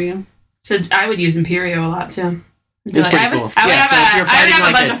 yes. Imperio. So I would use Imperio a lot, too. It's pretty cool. I would have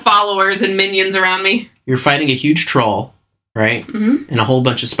a bunch of followers and minions around me. You're fighting a huge troll, right? Mm-hmm. And a whole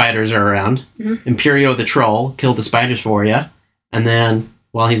bunch of spiders are around. Mm-hmm. Imperio the troll killed the spiders for you. And then,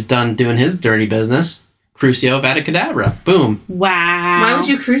 while he's done doing his dirty business, Crucio Avada Kedavra. Boom. Wow. Why would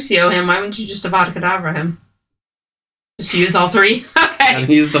you Crucio him? Why wouldn't you just Avada Kedavra him? Just use all three? Okay. And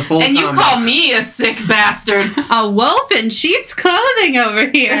he's the full And you combo. call me a sick bastard. A wolf in sheep's clothing over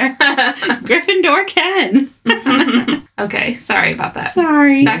here. Gryffindor Ken. Okay, sorry about that.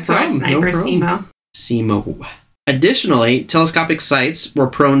 Sorry. Back to our sniper, Simo. Simo. Additionally, telescopic sights were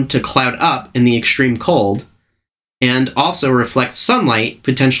prone to cloud up in the extreme cold and also reflect sunlight,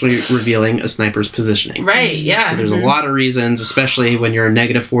 potentially revealing a sniper's positioning. Right, yeah. So there's a lot of reasons, especially when you're in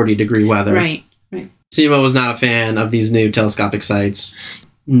negative 40-degree weather. Right. Simo was not a fan of these new telescopic sights.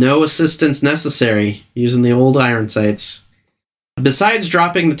 No assistance necessary, using the old iron sights. Besides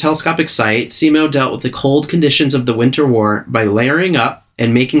dropping the telescopic sight, Simo dealt with the cold conditions of the Winter War by layering up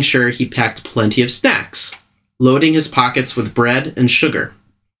and making sure he packed plenty of snacks, loading his pockets with bread and sugar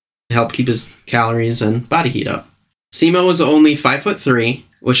to help keep his calories and body heat up. Simo was only 5'3",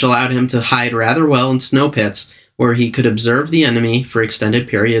 which allowed him to hide rather well in snow pits where he could observe the enemy for extended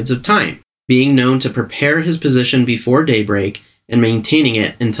periods of time, being known to prepare his position before daybreak and maintaining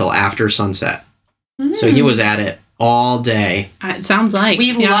it until after sunset. So he was at it all day. It sounds like.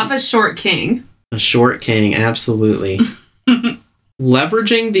 We love a short king. A short king, absolutely.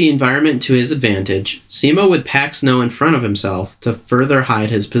 Leveraging the environment to his advantage, Simo would pack snow in front of himself to further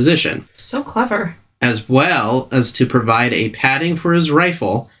hide his position, So clever. as well as to provide a padding for his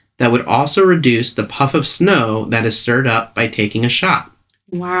rifle that would also reduce the puff of snow that is stirred up by taking a shot.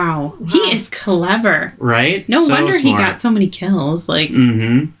 Wow. He is clever. Right? No So wonder he smart. got so many kills. Like,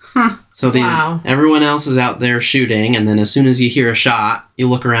 Mm-hmm. huh. So these, Wow. everyone else is out there shooting, and then as soon as you hear a shot, you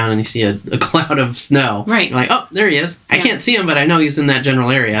look around and you see a cloud of snow. Right. You're like, oh, there he is. I Yeah. can't see him, but I know he's in that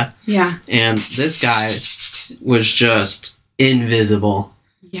general area. Yeah. And this guy was just invisible.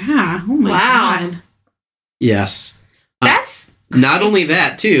 Yeah. Oh my Wow. God. Yes. That's Not only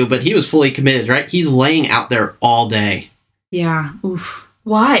that, too, but he was fully committed, right? He's laying out there all day. Yeah. Oof.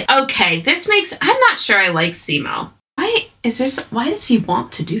 why. Okay, this makes. I'm not sure I like Simo. Why does he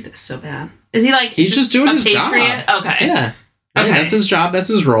want to do this so bad? Is he like He's just doing a his patriot? job. Okay. Yeah. Right? Okay. That's his job. That's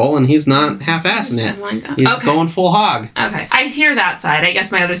his role, and he's not half-assing it. Something like that. He's Okay. going full hog. Okay. I hear that side. I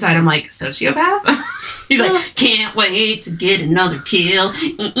guess my other side, I'm like, sociopath? He's like, can't wait to get another kill.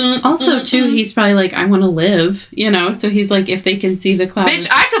 Also, too, he's probably like, I want to live, So he's like, if they can see the cloud. Bitch,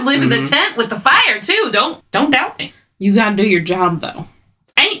 I could live in the tent with the fire, too. Don't doubt me. You got to do your job, though.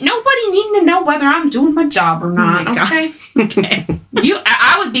 Ain't nobody needing to know whether I'm doing my job or not, my God. okay? Okay.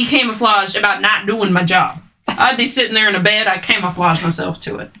 I would be camouflaged about not doing my job. I'd be sitting there in a bed, I'd camouflage myself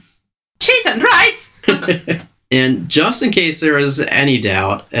to it. Cheese and rice! And just in case there was any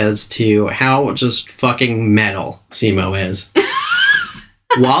doubt as to how just fucking metal Simo is,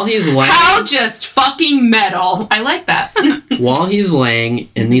 while he's laying, How just fucking metal. I like that. while he's laying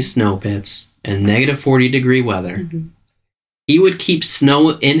in these snow pits in negative 40-degree weather, he would keep snow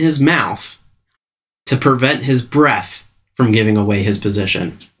in his mouth to prevent his breath from giving away his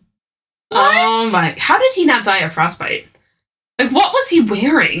position. Oh my. How did he not die of frostbite? Like, what was he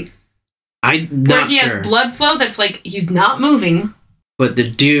wearing? I'm Where not he sure. has blood flow that's like, he's not moving. But the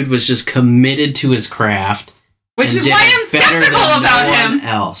dude was just committed to his craft. Which and is did why it I'm better skeptical than about no him. one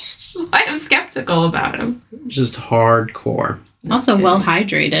else. I am skeptical about him. Just hardcore. Also, well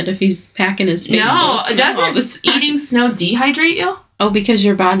hydrated if he's packing his face. No, full of snow all the doesn't time. eating snow dehydrate you? Oh, because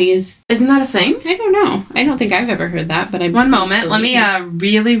your body is. Isn't that a thing? I don't know. I don't think I've ever heard that, but I. One moment. Let me,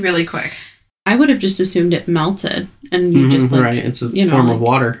 really, really quick. I would have just assumed it melted and you just like. right, it's a you know, form like- of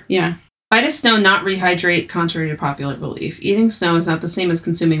water. Yeah. Why does snow not rehydrate contrary to popular belief? Eating snow is not the same as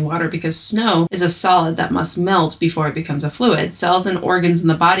consuming water because snow is a solid that must melt before it becomes a fluid. Cells and organs in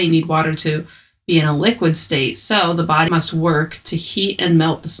the body need water to be in a liquid state, so the body must work to heat and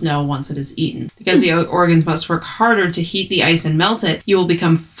melt the snow once it is eaten. Because the organs must work harder to heat the ice and melt it, you will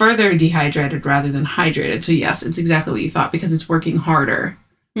become further dehydrated rather than hydrated. So yes, it's exactly what you thought, because it's working harder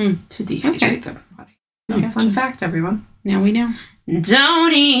to dehydrate the body. So, Gotcha. fun fact, everyone. Now we know.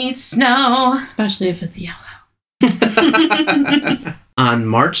 Don't eat snow. Especially if it's yellow. On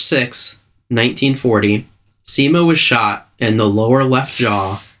March 6th, 1940, Simo was shot in the lower left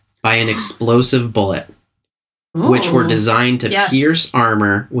jaw by an explosive bullet, which were Ooh. designed to Yes. pierce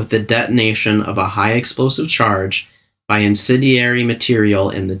armor with the detonation of a high explosive charge by incendiary material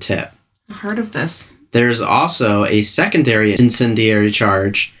in the tip. I've heard of this. There's also a secondary incendiary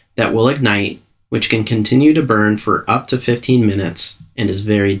charge that will ignite, which can continue to burn for up to 15 minutes and is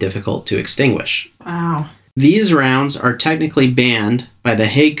very difficult to extinguish. Wow. These rounds are technically banned by the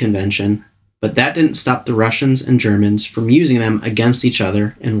Hague Convention, but that didn't stop the Russians and Germans from using them against each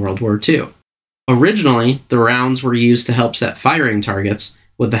other in World War II. Originally, the rounds were used to help set firing targets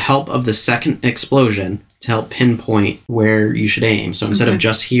with the help of the second explosion to help pinpoint where you should aim. So instead of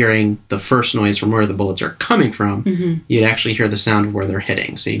just hearing the first noise from where the bullets are coming from, you'd actually hear the sound of where they're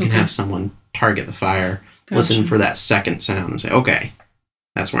hitting. So you can have someone target the fire, listen for that second sound, and say, okay,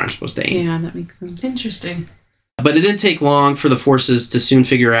 that's where I'm supposed to aim. Yeah, that makes sense. Interesting. But it didn't take long for the forces to soon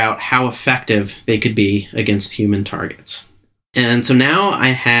figure out how effective they could be against human targets. And so now I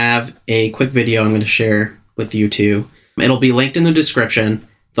have a quick video I'm going to share with you two. It'll be linked in the description.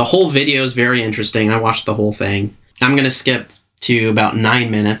 The whole video is very interesting. I watched the whole thing. I'm going to skip to about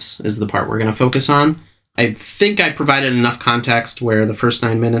 9 minutes is the part we're going to focus on. I think I provided enough context where the first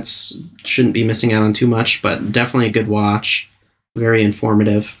 9 minutes shouldn't be missing out on too much, but definitely a good watch. Very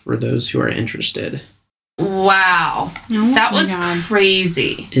informative for those who are interested. Wow. That was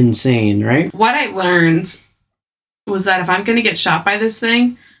crazy. Insane, right? What I learned was that if I'm going to get shot by this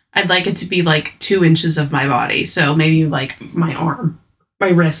thing, I'd like it to be like 2 inches of my body. So maybe like my arm, my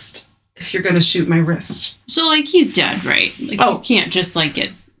wrist, if you're going to shoot my wrist. So like he's dead, right? Like you can't just like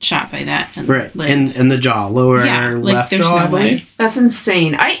get shot by that. And right. And the jaw, lower left jaw, I believe. That's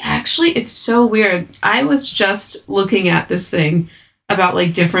insane. It's so weird. I was just looking at this thing about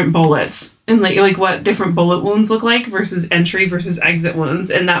like different bullets and like what different bullet wounds look like versus entry versus exit wounds,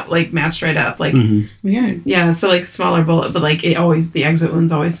 and that like matched right up. Like weird. Yeah, so like smaller bullet, but like the exit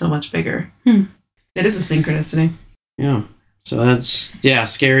wound's always so much bigger. It is a synchronicity. Yeah. So that's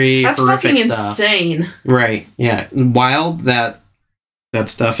scary, that's horrific fucking stuff. Insane. Right. Yeah. Wild that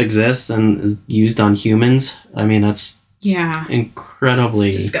stuff exists and is used on humans. I mean, that's incredibly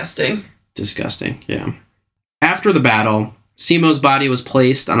it's disgusting. Disgusting. Yeah. After the battle, Simo's body was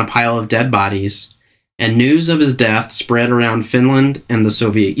placed on a pile of dead bodies, and news of his death spread around Finland and the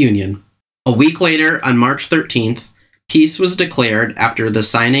Soviet Union. A week later, on March 13th, peace was declared after the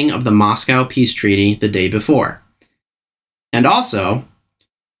signing of the Moscow Peace Treaty the day before. And also,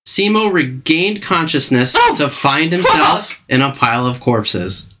 Simo regained consciousness to find himself in a pile of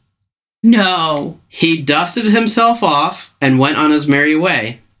corpses. No. He dusted himself off and went on his merry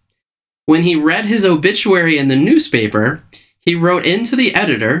way. When he read his obituary in the newspaper, he wrote into the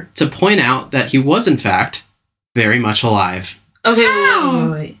editor to point out that he was, in fact, very much alive. Okay,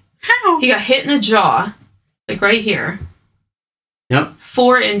 wait. How? He got hit in the jaw, like right here. Yep.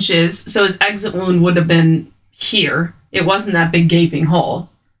 4 inches, so his exit wound would have been here. It wasn't that big gaping hole.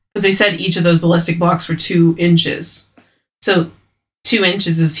 Because they said each of those ballistic blocks were 2 inches. So 2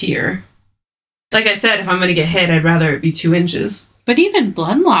 inches is here. Like I said, if I'm going to get hit, I'd rather it be 2 inches. But even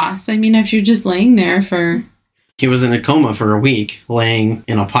blood loss, I mean, if you're just laying there for... He was in a coma for a week, laying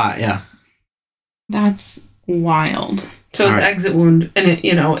in a pot, yeah. That's wild. So his exit wound, and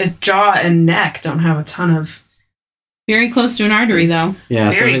his jaw and neck don't have a ton of... Very close to an artery, though. Yeah,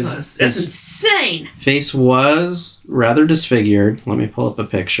 very close. That's insane. Face was rather disfigured. Let me pull up a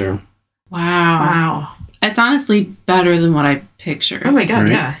picture. Wow. It's honestly better than what I pictured. Oh my God,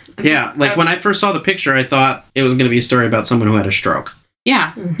 right? yeah. Yeah, like when I first saw the picture, I thought it was going to be a story about someone who had a stroke.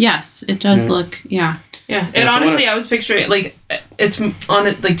 Yeah. Yes, it does look. Yeah. Yeah. And honestly, I was picturing it like it's on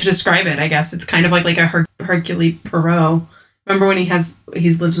it, like to describe it. I guess it's kind of like a Hercule Poirot. Remember when he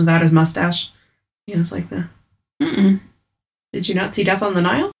lives without his mustache? He has like the. Did you not see Death on the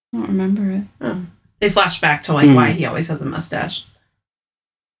Nile? I don't remember it. Oh. They flash back to like why he always has a mustache.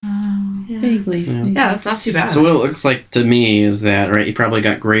 Vaguely. Yeah, that's not too bad. So what it looks like to me is that he probably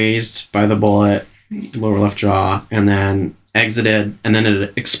got grazed by the bullet, lower left jaw, and then exited, and then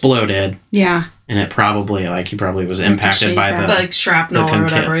it exploded. Yeah. And it probably he probably was impacted by the like shrapnel or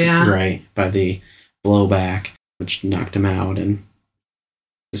whatever. Yeah. Right, by the blowback, which knocked him out and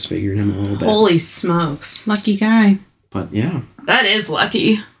disfigured him a little bit. Holy smokes. Lucky guy. But yeah. That is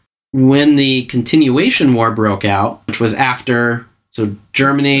lucky. When the continuation war broke out, which was after, so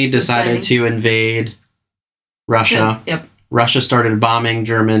Germany decided to invade Russia. Yep. Russia started bombing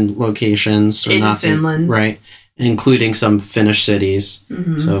German locations. In Finland. Right, including some Finnish cities.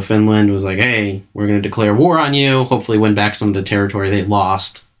 Mm-hmm. So Finland was like, hey, we're going to declare war on you, hopefully win back some of the territory they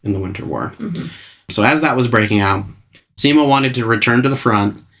lost in the Winter War. Mm-hmm. So as that was breaking out, Simo wanted to return to the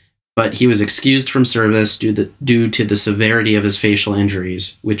front, but he was excused from service due to the severity of his facial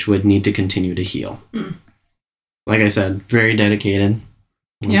injuries, which would need to continue to heal. Mm. Like I said, very dedicated.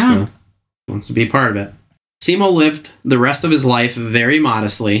 Wants to be part of it. Simo lived the rest of his life very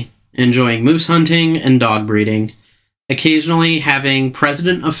modestly, enjoying moose hunting and dog breeding, occasionally having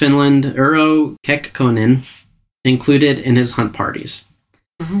President of Finland Urho Kekkonen included in his hunt parties.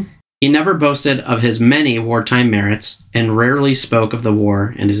 Mm-hmm. He never boasted of his many wartime merits and rarely spoke of the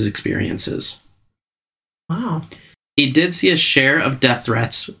war and his experiences. Wow. He did see a share of death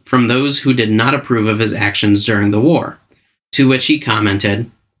threats from those who did not approve of his actions during the war, to which he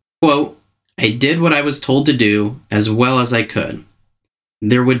commented, quote, "I did what I was told to do as well as I could.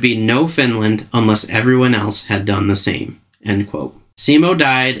 There would be no Finland unless everyone else had done the same," end quote. Simo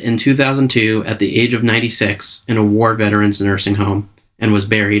died in 2002 at the age of 96 in a war veterans nursing home and was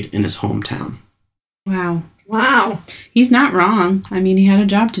buried in his hometown. Wow. Wow. He's not wrong. I mean, he had a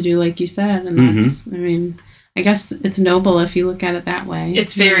job to do, like you said. And that's, I mean, I guess it's noble if you look at it that way.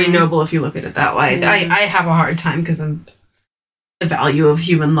 It's very noble if you look at it that way. Yeah. I have a hard time because I'm the value of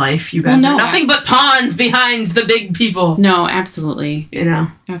human life. You guys are nothing but pawns behind the big people. No, absolutely. You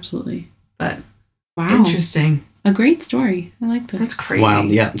know? Absolutely. But wow. Interesting. A great story. I like this. That's crazy. Wild,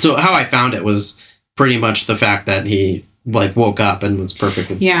 yeah. So how I found it was pretty much the fact that he woke up and was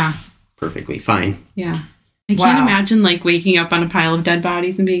perfectly fine. Yeah. I can't imagine waking up on a pile of dead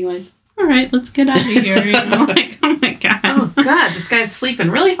bodies and being like, all right, let's get out of here. You know, oh my God. Oh God, this guy's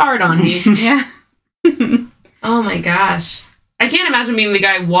sleeping really hard on me. Yeah. Oh my gosh. I can't imagine being the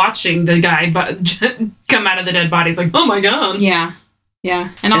guy watching the guy come out of the dead body. It's like, oh my God. Yeah. Yeah.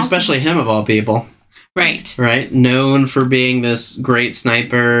 And especially him of all people. Right. Right? Known for being this great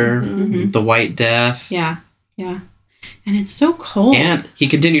sniper, the White Death. Yeah. Yeah. And it's so cold. And he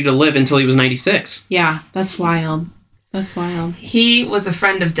continued to live until he was 96. Yeah. That's wild. That's wild. He was a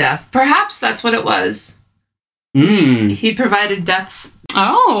friend of death. Perhaps that's what it was. He provided death's...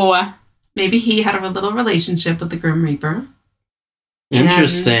 Oh. Maybe he had a little relationship with the Grim Reaper.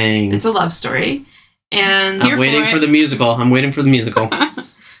 Interesting. And it's a love story. And I'm waiting for the musical.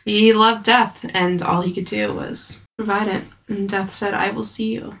 He loved death, and all he could do was provide it. And death said, "I will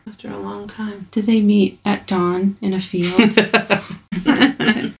see you," after a long time. Did they meet at dawn in a field?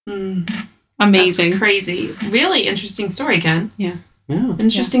 Amazing. That's crazy. Really interesting story, Ken. Yeah.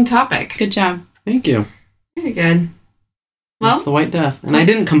 Interesting topic. Good job. Thank you. Very good. Well, that's the White Death. And I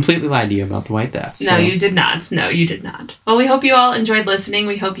didn't completely lie to you about the White Death. No, you did not. No, you did not. Well, we hope you all enjoyed listening.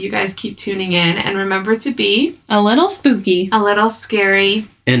 We hope you guys keep tuning in. And remember to be... a little spooky. A little scary.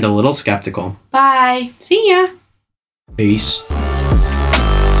 And a little skeptical. Bye. See ya. Peace.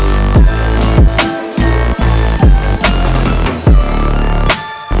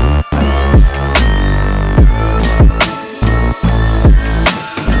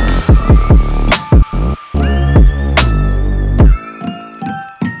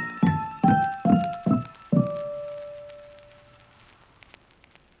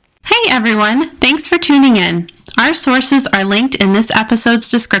 Everyone, thanks for tuning in. Our sources are linked in this episode's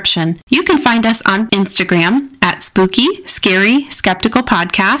description. You can find us on Instagram at Spooky Scary Skeptical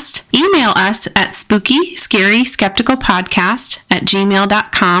Podcast. Email us at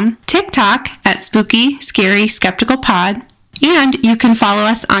spookyscaryskepticalpodcast@gmail.com. TikTok at Spooky Scary Skeptical Pod. And you can follow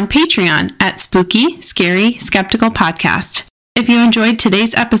us on Patreon at Spooky Scary Skeptical Podcast. If you enjoyed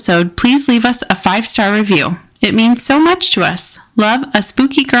today's episode, please leave us a 5-star review. It means so much to us. Love, a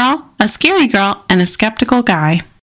spooky girl, a scary girl, and a skeptical guy.